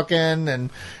Millennium Falcon and,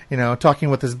 you know,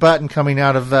 talking with his butt and coming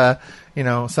out of, you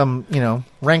know, some, you know,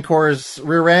 Rancor's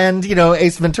rear end, you know,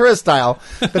 Ace Ventura style.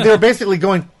 But they were basically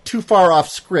going too far off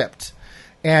script.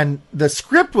 And the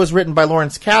script was written by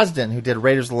Lawrence Kasdan, who did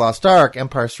Raiders of the Lost Ark,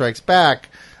 Empire Strikes Back,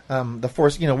 the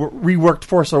Force, you know, reworked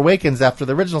Force Awakens after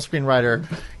the original screenwriter,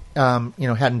 you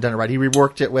know, hadn't done it right. He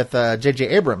reworked it with J.J.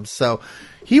 Abrams. So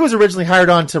he was originally hired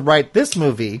on to write this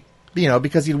movie, you know,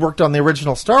 because he'd worked on the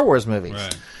original Star Wars movies.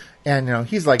 Right. And, you know,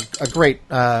 he's like a great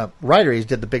writer. He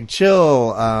did The Big Chill,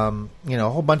 you know, a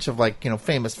whole bunch of like, you know,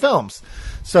 famous films.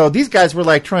 So these guys were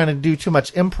like trying to do too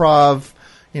much improv,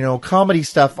 you know, comedy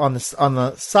stuff on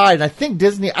the side. And I think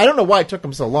Disney, I don't know why it took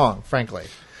them so long, frankly.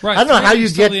 Right. I don't know how you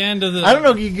Till get. the end of the. I don't know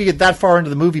if you can get that far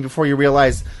into the movie before you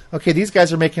realize, okay, these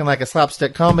guys are making like a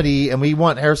slapstick comedy, and we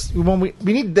want we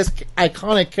need this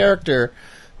iconic character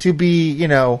to be, you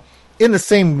know, in the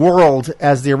same world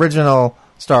as the original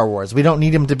Star Wars. We don't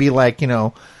need him to be like, you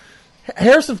know,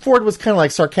 Harrison Ford was kind of like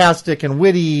sarcastic and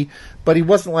witty, but he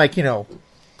wasn't like, you know,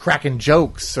 cracking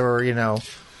jokes or, you know.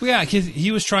 Well, yeah,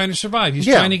 he was trying to survive. He was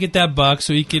Yeah. trying to get that buck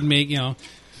so he could make, you know,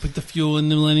 put the fuel in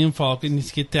the Millennium Falcon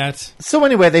to get that. So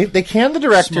anyway, they canned the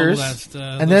directors, Smuggle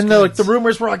that, and then those like the goods.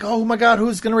 rumors were like, "Oh my God,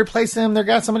 who's going to replace him? They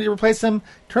got somebody to replace him."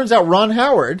 Turns out Ron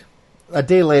Howard, a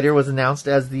day later, was announced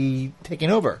as the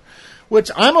taking over, which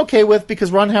I'm okay with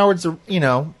because Ron Howard's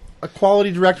a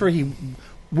quality director. He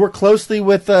worked closely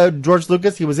with George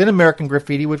Lucas. He was in American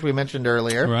Graffiti, which we mentioned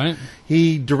earlier. Right.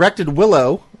 He directed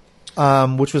Willow,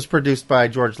 which was produced by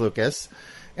George Lucas,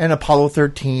 and Apollo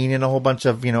 13 and a whole bunch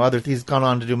of, you know, other. He's gone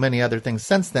on to do many other things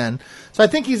since then. So I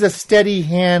think he's a steady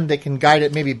hand that can guide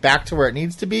it maybe back to where it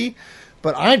needs to be.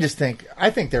 But I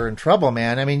think they're in trouble,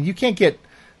 man. I mean, you can't get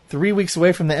 3 weeks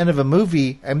away from the end of a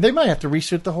movie, and they might have to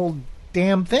reshoot the whole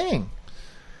damn thing.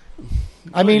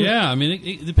 I mean, yeah, I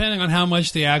mean, depending on how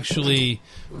much they actually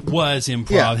was improv,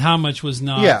 Yeah. how much was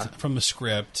not Yeah. from a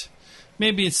script.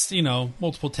 Maybe it's, you know,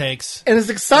 multiple takes. and as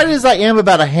excited as I am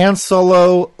about a Han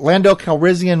Solo, Lando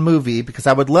Calrissian movie, because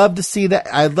I would love to see that.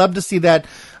 I'd love to see that.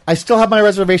 I still have my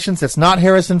reservations. It's not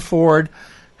Harrison Ford.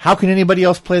 How can anybody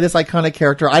else play this iconic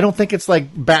character? I don't think it's like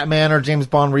Batman or James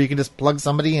Bond where you can just plug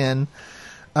somebody in.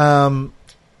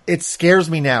 It scares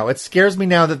me now. It scares me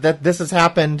now that this has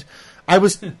happened. I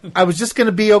was just going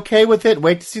to be okay with it.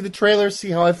 Wait to see the trailer,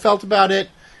 see how I felt about it.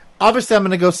 Obviously, I'm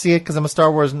going to go see it because I'm a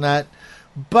Star Wars nut.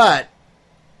 But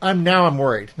I'm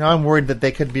worried. Now I'm worried that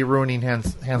they could be ruining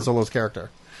Han Solo's character.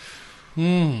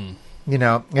 You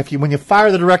know, when you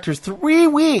fire the directors 3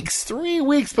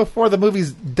 weeks before the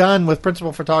movie's done with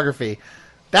principal photography,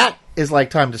 that is like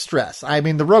time to stress. I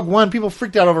mean, the Rogue One, people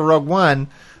freaked out over Rogue One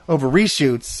over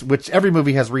reshoots, which every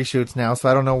movie has reshoots now, so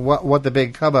I don't know what the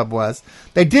big hubbub was.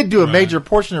 They did do a major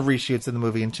portion of reshoots in the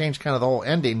movie and change kind of the whole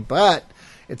ending, but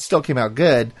it still came out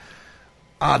good.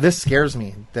 This scares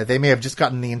me that they may have just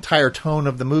gotten the entire tone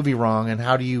of the movie wrong. And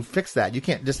how do you fix that? You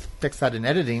can't just fix that in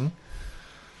editing.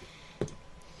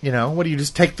 You know, what do you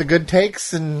just take the good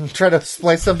takes and try to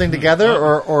splice something together,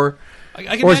 or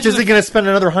is Disney going to spend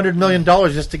another $100 million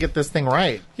just to get this thing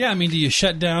right? Yeah, I mean, do you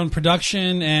shut down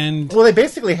production and? Well, they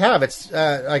basically have. It's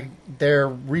like they're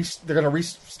going to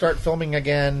restart filming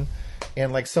again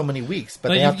in like so many weeks, but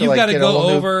they have to you've like got to get go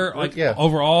over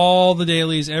over all the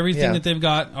dailies, everything Yeah. that they've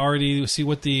got already. See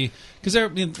what because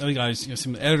they're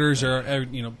some editors are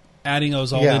adding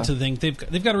those all Yeah. into the thing.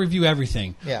 They've got to review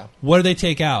everything. Yeah. What do they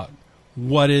take out?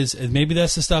 What is maybe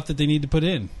that's the stuff that they need to put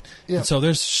in. Yeah. And so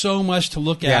there's so much to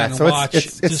look at and so watch.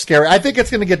 it's scary. I think it's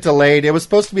going to get delayed. It was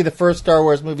supposed to be the first Star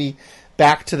Wars movie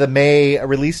back to the May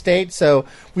release date, so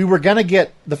we were going to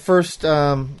get the first,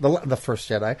 the first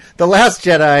Jedi, the Last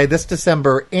Jedi this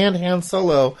December, and Han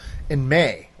Solo in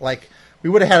May. Like we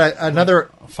would have had another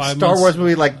Star Wars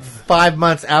movie like 5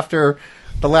 months after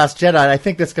the Last Jedi. I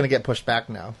think that's going to get pushed back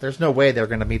now. There's no way they're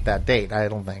going to meet that date. I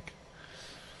don't think.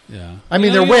 Yeah, I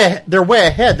mean they're way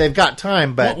ahead. They've got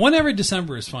time, but one every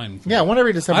December is fine. Yeah, one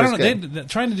every December. I don't know. is good. They're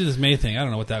trying to do this May thing. I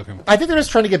don't know what that could. I think they're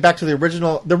just trying to get back to the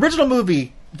original. The original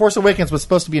movie, Force Awakens, was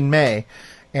supposed to be in May,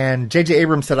 and J.J.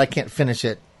 Abrams said, "I can't finish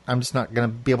it. I'm just not going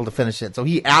to be able to finish it." So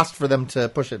he asked for them to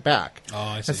push it back. Oh,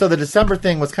 I see. And so the December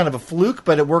thing was kind of a fluke,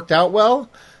 but it worked out well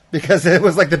because it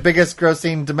was like the biggest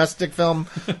grossing domestic film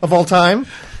of all time.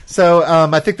 So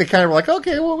I think they kind of were like,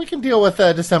 "Okay, well, we can deal with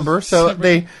December." So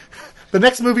the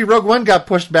next movie, Rogue One, got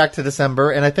pushed back to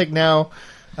December, and I think now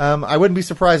I wouldn't be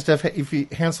surprised if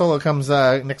Han Solo comes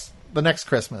the next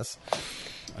Christmas.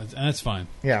 That's fine.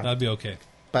 Yeah, that'd be okay.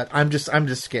 But I'm just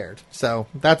scared. So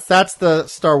that's the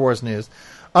Star Wars news.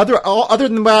 Other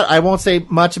than that, I won't say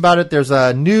much about it. There's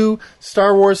a new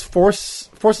Star Wars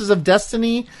Forces of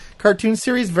Destiny cartoon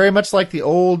series, very much like the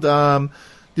old.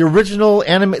 The original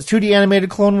 2D animated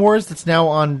Clone Wars that's now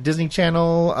on Disney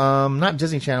Channel, not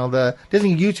Disney Channel, the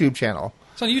Disney YouTube channel.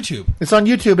 It's on YouTube. It's on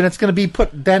YouTube, and it's going to be put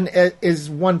then is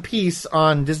one piece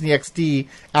on Disney XD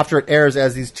after it airs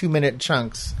as these 2-minute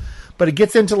chunks. But it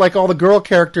gets into like all the girl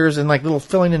characters and like little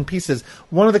filling in pieces.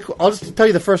 I'll just tell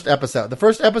you the first episode. The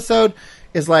first episode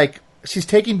is like she's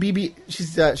taking BB.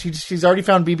 She's already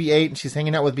found BB-8 and she's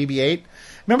hanging out with BB-8.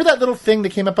 Remember that little thing that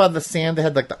came up out of the sand that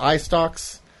had like the eye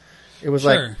stalks? It was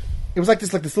like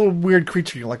this little weird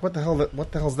creature. You're like, what the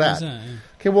hell's that? Yeah.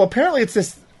 Okay, well apparently it's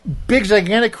this big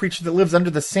gigantic creature that lives under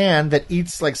the sand that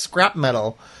eats like scrap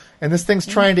metal, and this thing's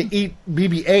trying to eat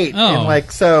BB-8, and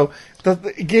like so.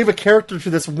 It gave a character to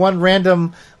this one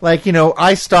random, like,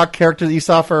 eye stalk character that you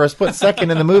saw for a split second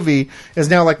in the movie is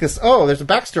now like this. Oh, there's a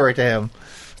backstory to him,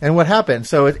 and what happened.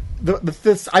 So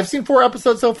I've seen 4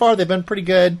 episodes so far. They've been pretty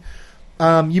good.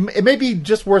 It may be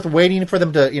just worth waiting for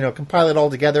them to, compile it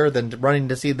all together than running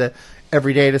to see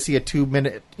every day to see a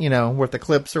 2-minute, worth of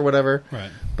clips or whatever. Right.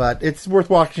 But it's worth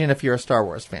watching if you're a Star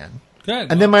Wars fan.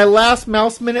 Good. And then my last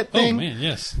mouse minute thing. Oh man,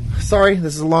 yes. Sorry,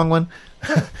 this is a long one.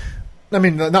 I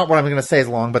mean, not what I'm going to say is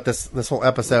long, but this whole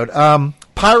episode.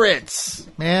 Pirates,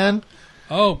 man.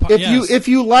 Oh, yes. If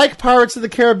you like Pirates of the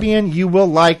Caribbean, you will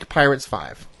like Pirates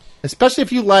 5, especially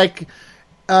if you like.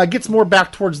 Gets more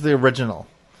back towards the original.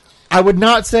 I would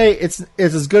not say it's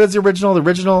as good as the original. The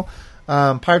original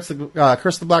Pirates of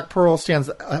Curse of the Black Pearl stands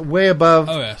way above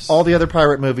all the other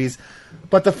pirate movies.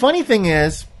 But the funny thing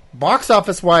is, box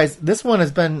office wise, this one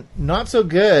has been not so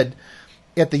good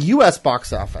at the U.S.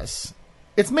 box office.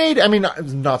 It's made,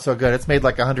 not so good. It's made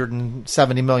like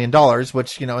 $170 million,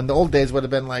 which, in the old days would have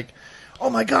been like, oh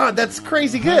my God, that's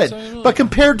crazy good. But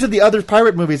compared to the other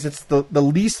pirate movies, it's the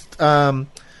least highest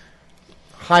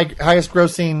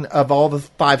grossing of all the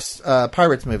 5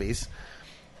 Pirates movies.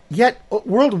 Yet,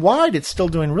 worldwide, it's still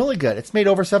doing really good. It's made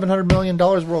over $700 million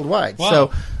worldwide. Wow.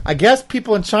 So, I guess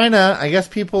people in China, I guess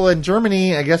people in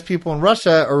Germany, I guess people in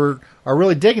Russia are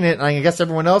really digging it. And I guess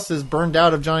everyone else is burned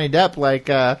out of Johnny Depp,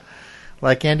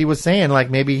 like Andy was saying,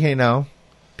 like maybe,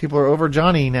 people are over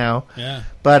Johnny now. Yeah.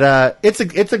 But it's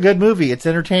a good movie. It's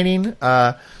entertaining.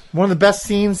 One of the best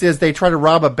scenes is they try to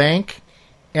rob a bank,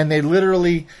 and they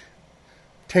literally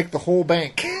take the whole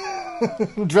bank,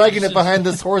 dragging it behind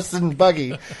this horse and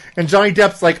buggy. And Johnny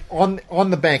Depp's like on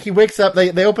the bank. He wakes up.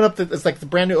 They open up it's like the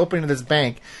brand new opening of this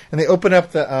bank, and they open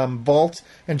up the vault,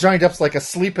 and Johnny Depp's like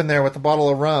asleep in there with a bottle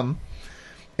of rum,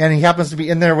 and he happens to be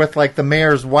in there with like the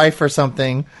mayor's wife or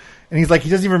something. And he's like, he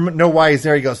doesn't even know why he's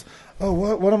there. He goes, oh,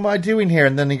 what am I doing here?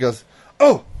 And then he goes,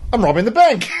 oh, I'm robbing the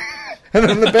bank. And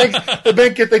then the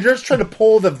bank they're just trying to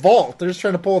pull the vault. They're just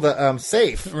trying to pull the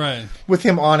safe. Right. With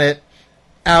him on it.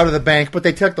 out of the bank, but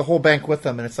they took the whole bank with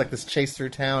them, and it's like this chase through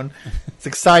town. It's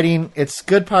exciting. It's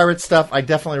good pirate stuff. I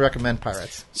definitely recommend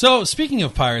Pirates. So speaking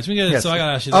of pirates, so I got to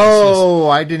ask you this. Oh,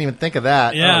 I didn't even think of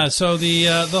that. Yeah, Oh. So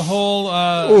the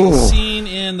whole scene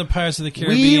in the Pirates of the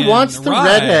Caribbean. We wants the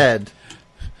redhead.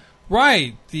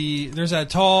 Right. There's that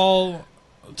tall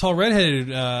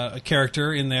redheaded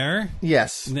character in there.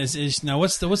 Yes. And now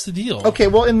what's the deal? Okay,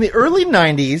 well, in the early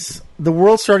 90s, the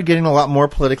world started getting a lot more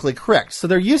politically correct. So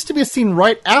there used to be a scene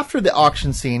right after the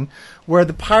auction scene where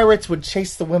the pirates would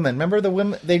chase the women. Remember the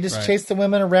women? They just chased the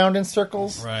women around in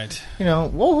circles. Right. You know,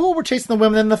 whoa, we're chasing the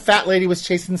women. Then the fat lady was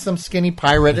chasing some skinny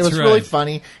pirate. It was really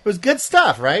funny. It was good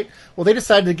stuff, right? Well, they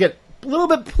decided to get a little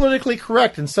bit politically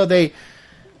correct, and so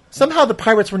somehow the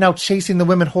pirates were now chasing the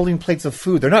women holding plates of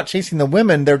food. They're not chasing the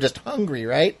women. They're just hungry,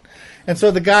 right? And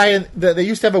so the guy, they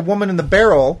used to have a woman in the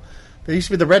barrel. There used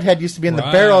to be the redhead used to be in the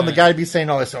barrel, and the guy would be saying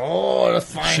all this, oh, the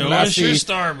fine Show lassie, us your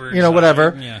starboard, you know,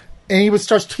 whatever. Yeah. And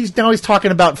he's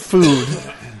talking about food.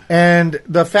 And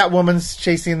the fat woman's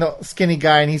chasing the skinny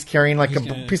guy, and he's carrying like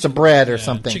a piece of bread or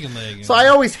something. Chicken leg. So I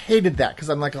always hated that because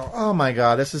I'm like, oh my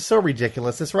God, this is so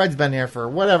ridiculous. This ride's been here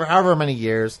for however many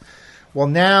years. Well,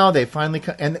 now they finally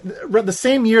and the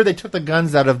same year they took the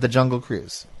guns out of the Jungle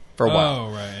Cruise for a while.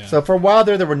 Oh, right. Yeah. So for a while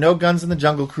there were no guns in the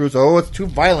Jungle Cruise. Oh, it's too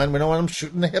violent. We don't want them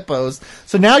shooting the hippos.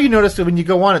 So now you notice that when you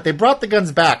go on it, they brought the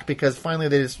guns back because finally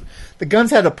the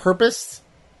guns had a purpose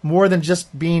more than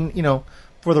just being,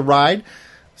 for the ride.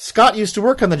 Scott used to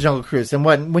work on the Jungle Cruise, and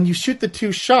when you shoot the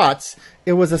two shots,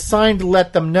 it was a sign to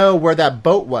let them know where that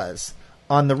boat was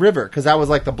on the river, because that was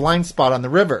like the blind spot on the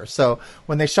river. So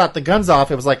when they shot the guns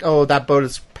off, it was like, oh, that boat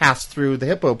has passed through the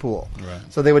hippo pool. Right.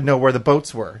 So they would know where the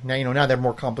boats were. Now they're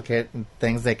more complicated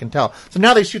things they can tell. So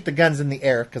now they shoot the guns in the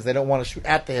air because they don't want to shoot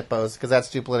at the hippos because that's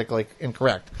too politically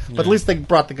incorrect. But at least they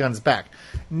brought the guns back.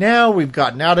 Now we've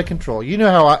gotten out of control. You know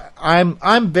how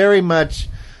I'm very much,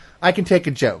 I can take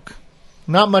a joke.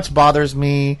 Not much bothers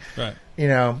me. Right.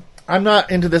 I'm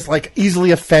not into this like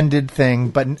easily offended thing,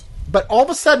 but all of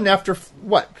a sudden, after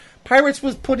Pirates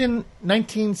was put in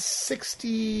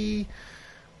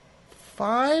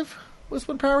 1965 was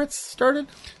when Pirates started?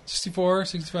 64,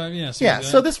 65, yeah. Yeah,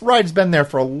 so this ride's been there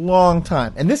for a long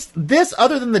time. And this,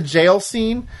 other than the jail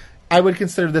scene, I would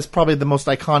consider this probably the most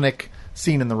iconic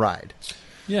scene in the ride.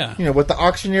 Yeah. With the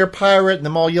auctioneer pirate and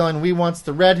them all yelling, we wants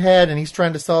the redhead, and he's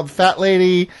trying to sell the fat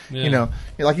lady. Yeah.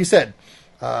 Like you said,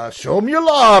 show them your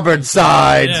larboard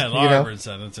side. Yeah, larboard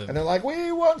side, that's it. And they're like,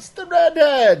 we wants the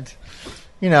redhead.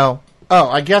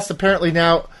 I guess apparently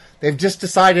now they've just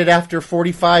decided after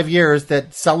 45 years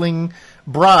that selling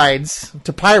brides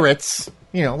to pirates,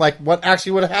 like what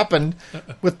actually would have happened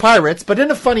with pirates, but in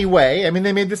a funny way. I mean,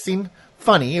 they made the scene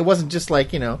funny. It wasn't just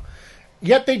like,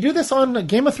 Yet they do this on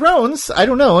Game of Thrones. I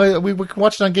don't know. We can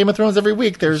watch it on Game of Thrones every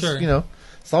week. There's,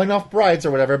 selling off brides or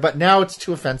whatever. But now it's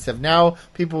too offensive. Now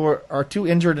people are too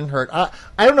injured and hurt. I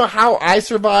don't know how I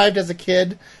survived as a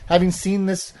kid having seen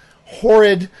this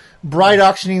horrid bride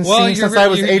auctioning scene since I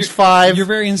was age 5. You're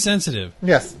very insensitive.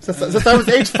 Yes. Since I was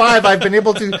age 5, I've been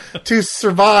able to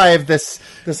survive this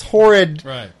horrid,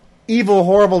 evil,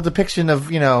 horrible depiction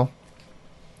of,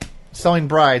 selling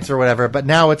brides or whatever, but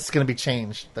now it's going to be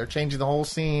changed. They're changing the whole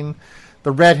scene.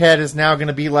 The redhead is now going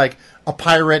to be like a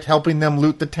pirate helping them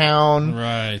loot the town.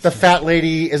 Right. The fat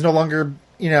lady is no longer,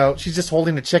 she's just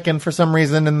holding a chicken for some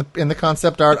reason in the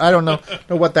concept art. I don't know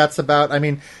what that's about. I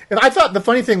mean, I thought the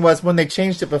funny thing was when they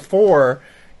changed it before,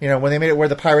 when they made it where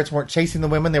the pirates weren't chasing the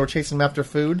women, they were chasing them after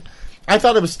food. I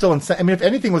thought it was still if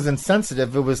anything was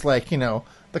insensitive, it was like,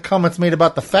 the comments made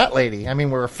about the fat lady. I mean,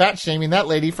 we were fat shaming that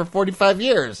lady for 45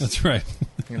 years. That's right.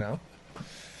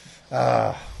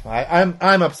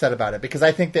 I'm upset about it because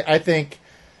I think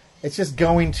it's just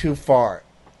going too far.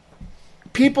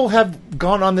 People have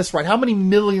gone on this ride. How many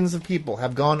millions of people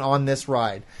have gone on this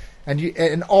ride?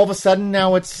 And all of a sudden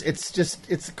now it's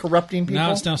corrupting people.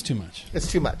 Now it's too much. It's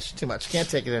too much. Can't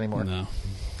take it anymore. No.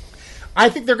 I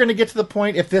think they're going to get to the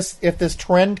point if this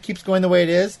trend keeps going the way it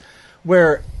is,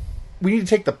 where we need to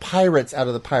take the pirates out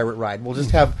of the pirate ride. We'll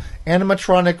just have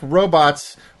animatronic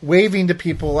robots waving to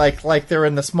people like they're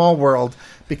in the Small World,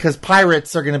 because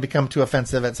pirates are going to become too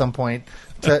offensive at some point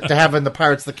to have in the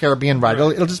Pirates of the Caribbean ride.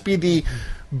 It'll just be the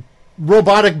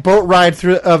robotic boat ride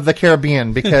through of the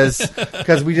Caribbean because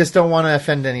we just don't want to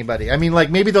offend anybody. I mean, like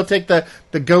maybe they'll take the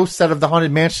ghosts out of the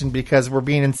Haunted Mansion because we're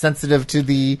being insensitive to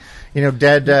the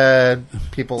dead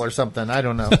people or something. I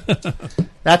don't know.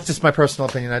 That's just my personal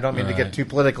opinion. I don't mean to get too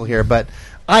political here, but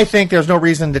I think there's no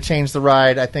reason to change the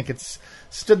ride. I think it's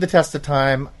stood the test of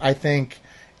time. I think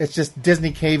it's just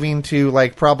Disney caving to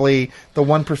like probably the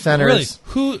 1%ers.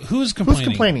 Really? Who's complaining? Who's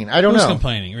complaining? I don't know. Who's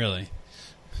complaining? Really?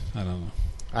 I don't know.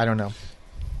 I don't know.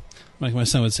 Like my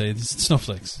son would say,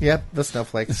 snowflakes. Yep, the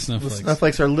snowflakes. The snowflakes. The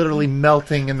snowflakes are literally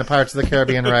melting in the Pirates of the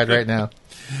Caribbean ride right now.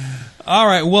 All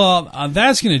right, well,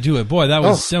 that's going to do it. Boy, that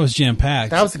was jam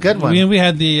packed. That was a good one. We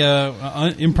had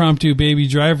the impromptu Baby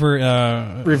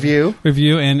Driver review,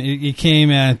 and it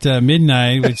came at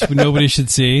midnight, which nobody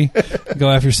should see. Go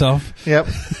after yourself. Yep.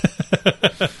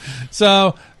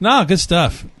 So, no, good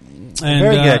stuff. And,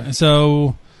 very good.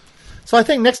 So I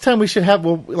think next time we should have,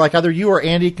 like either you or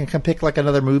Andy can come pick like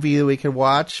another movie that we can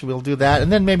watch. We'll do that,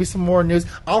 and then maybe some more news.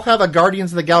 I'll have a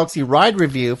Guardians of the Galaxy ride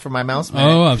review for my Mouse Man.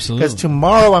 Oh, absolutely! Because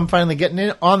tomorrow I'm finally getting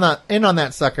in on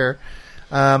that sucker.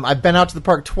 I've been out to the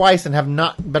park twice and have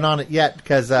not been on it yet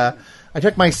because I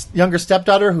took my younger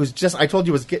stepdaughter, who's just I told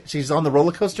you she's on the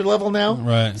roller coaster level now.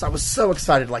 Right. So I was so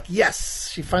excited, like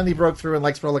yes, she finally broke through and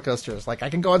likes roller coasters. Like I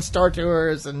can go on Star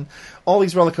Tours and all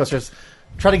these roller coasters.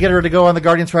 Try to get her to go on the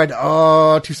Guardians ride.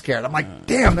 Oh, too scared. I'm like,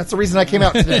 damn, that's the reason I came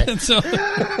out today. So,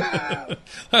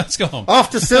 let's go home.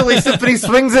 Off to Silly Symphony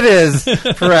Swings it is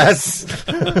for us.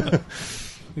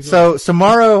 So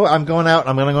tomorrow I'm going out.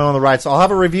 I'm going to go on the ride. So I'll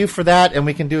have a review for that, and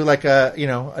we can do like a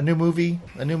new movie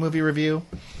review.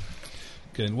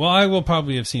 Good. Well, I will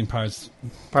probably have seen Pirates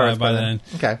by then.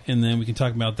 Okay. And then we can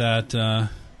talk about that.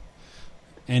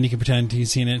 Andy can pretend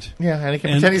he's seen it. Yeah, Andy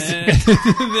can pretend he's seen it.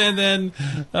 And then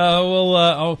we'll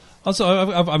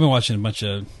also I've been watching a bunch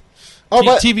of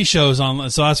TV shows on,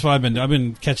 so that's why I've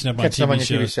been catching up on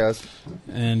TV shows.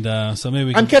 And so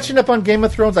maybe I'm catching up on Game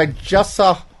of Thrones. I just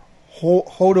saw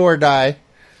Hodor die.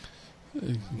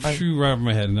 True, right over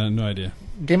my head. No idea.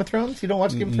 Game of Thrones? You don't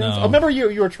watch Game of Thrones? No. I remember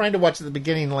you were trying to watch at the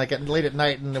beginning, like late at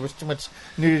night, and there was too much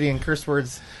nudity and curse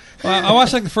words. Well, I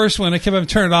watched like the first one. I kept on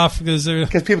turning it off because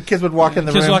kids would walk in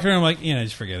the room. Kids walking around. I'm like,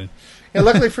 just forget it. Yeah,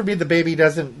 luckily for me, the baby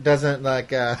doesn't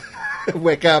like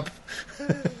wake up.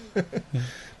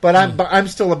 But I'm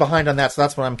still behind on that, so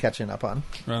that's what I'm catching up on.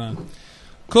 Right on.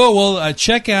 Cool. Well,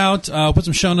 check out. Put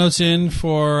some show notes in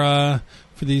for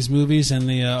these movies and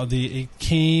the It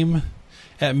Came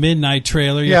at Midnight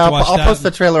trailer. You have to watch I'll that. post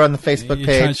the trailer on the Facebook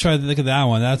page. Try to look at that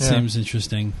one. That seems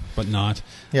interesting, but not.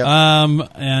 Yeah.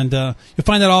 And you'll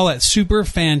find that all at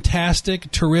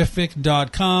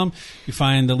superfantasticterrific.com. You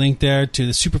find the link there to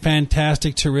the Super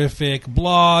Fantastic Terrific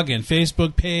blog and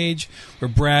Facebook page where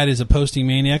Brad is a posting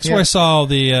maniac. That's where I saw all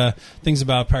the things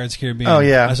about Pirates of the Caribbean. Oh,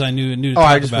 yeah. As I knew to talk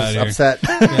I just about was it. upset.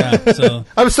 Yeah, so.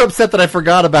 I was so upset that I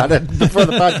forgot about it before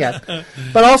the podcast.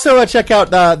 But also check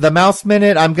out the Mouse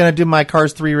Minute. I'm going to do my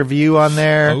Cars 3 review on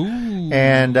there. Oh.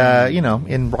 And,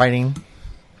 in writing.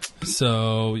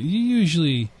 So you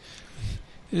usually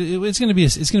it's going to be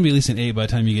at least an 8 by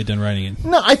the time you get done writing it.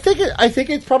 No, I think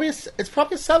it's probably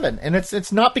a 7, and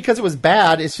it's not because it was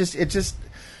bad. It's just it's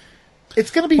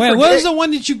going to be. Wait, what was the one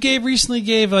that you gave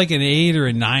gave like an 8 or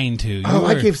a 9 to?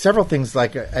 I gave several things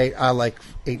like like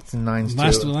 8s and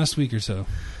 9s last week or so.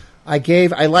 I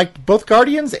liked both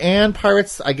Guardians and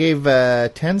Pirates. I gave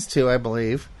 10s to, I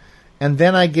believe, and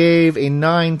then I gave a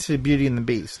 9 to Beauty and the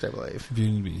Beast, I believe. Beauty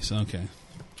and the Beast. Okay.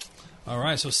 All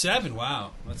right, so 7. Wow,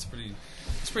 that's pretty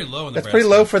low in the. That's pretty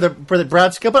low for the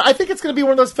Brad scale, but I think it's going to be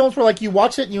one of those films where like you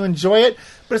watch it and you enjoy it,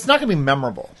 but it's not going to be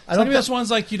memorable. It's going to be those ones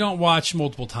like you don't watch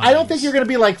multiple times. I don't think you're going to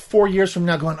be like 4 years from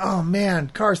now going, "Oh man,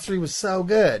 Cars 3 was so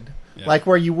good." Yeah. Like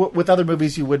where you with other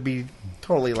movies you would be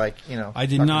totally like I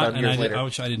did not, and I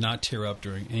did not tear up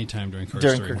during Cars 3.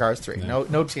 During Cars 3,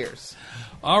 no tears.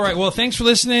 All right, well, thanks for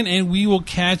listening, and we will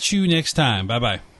catch you next time. Bye bye.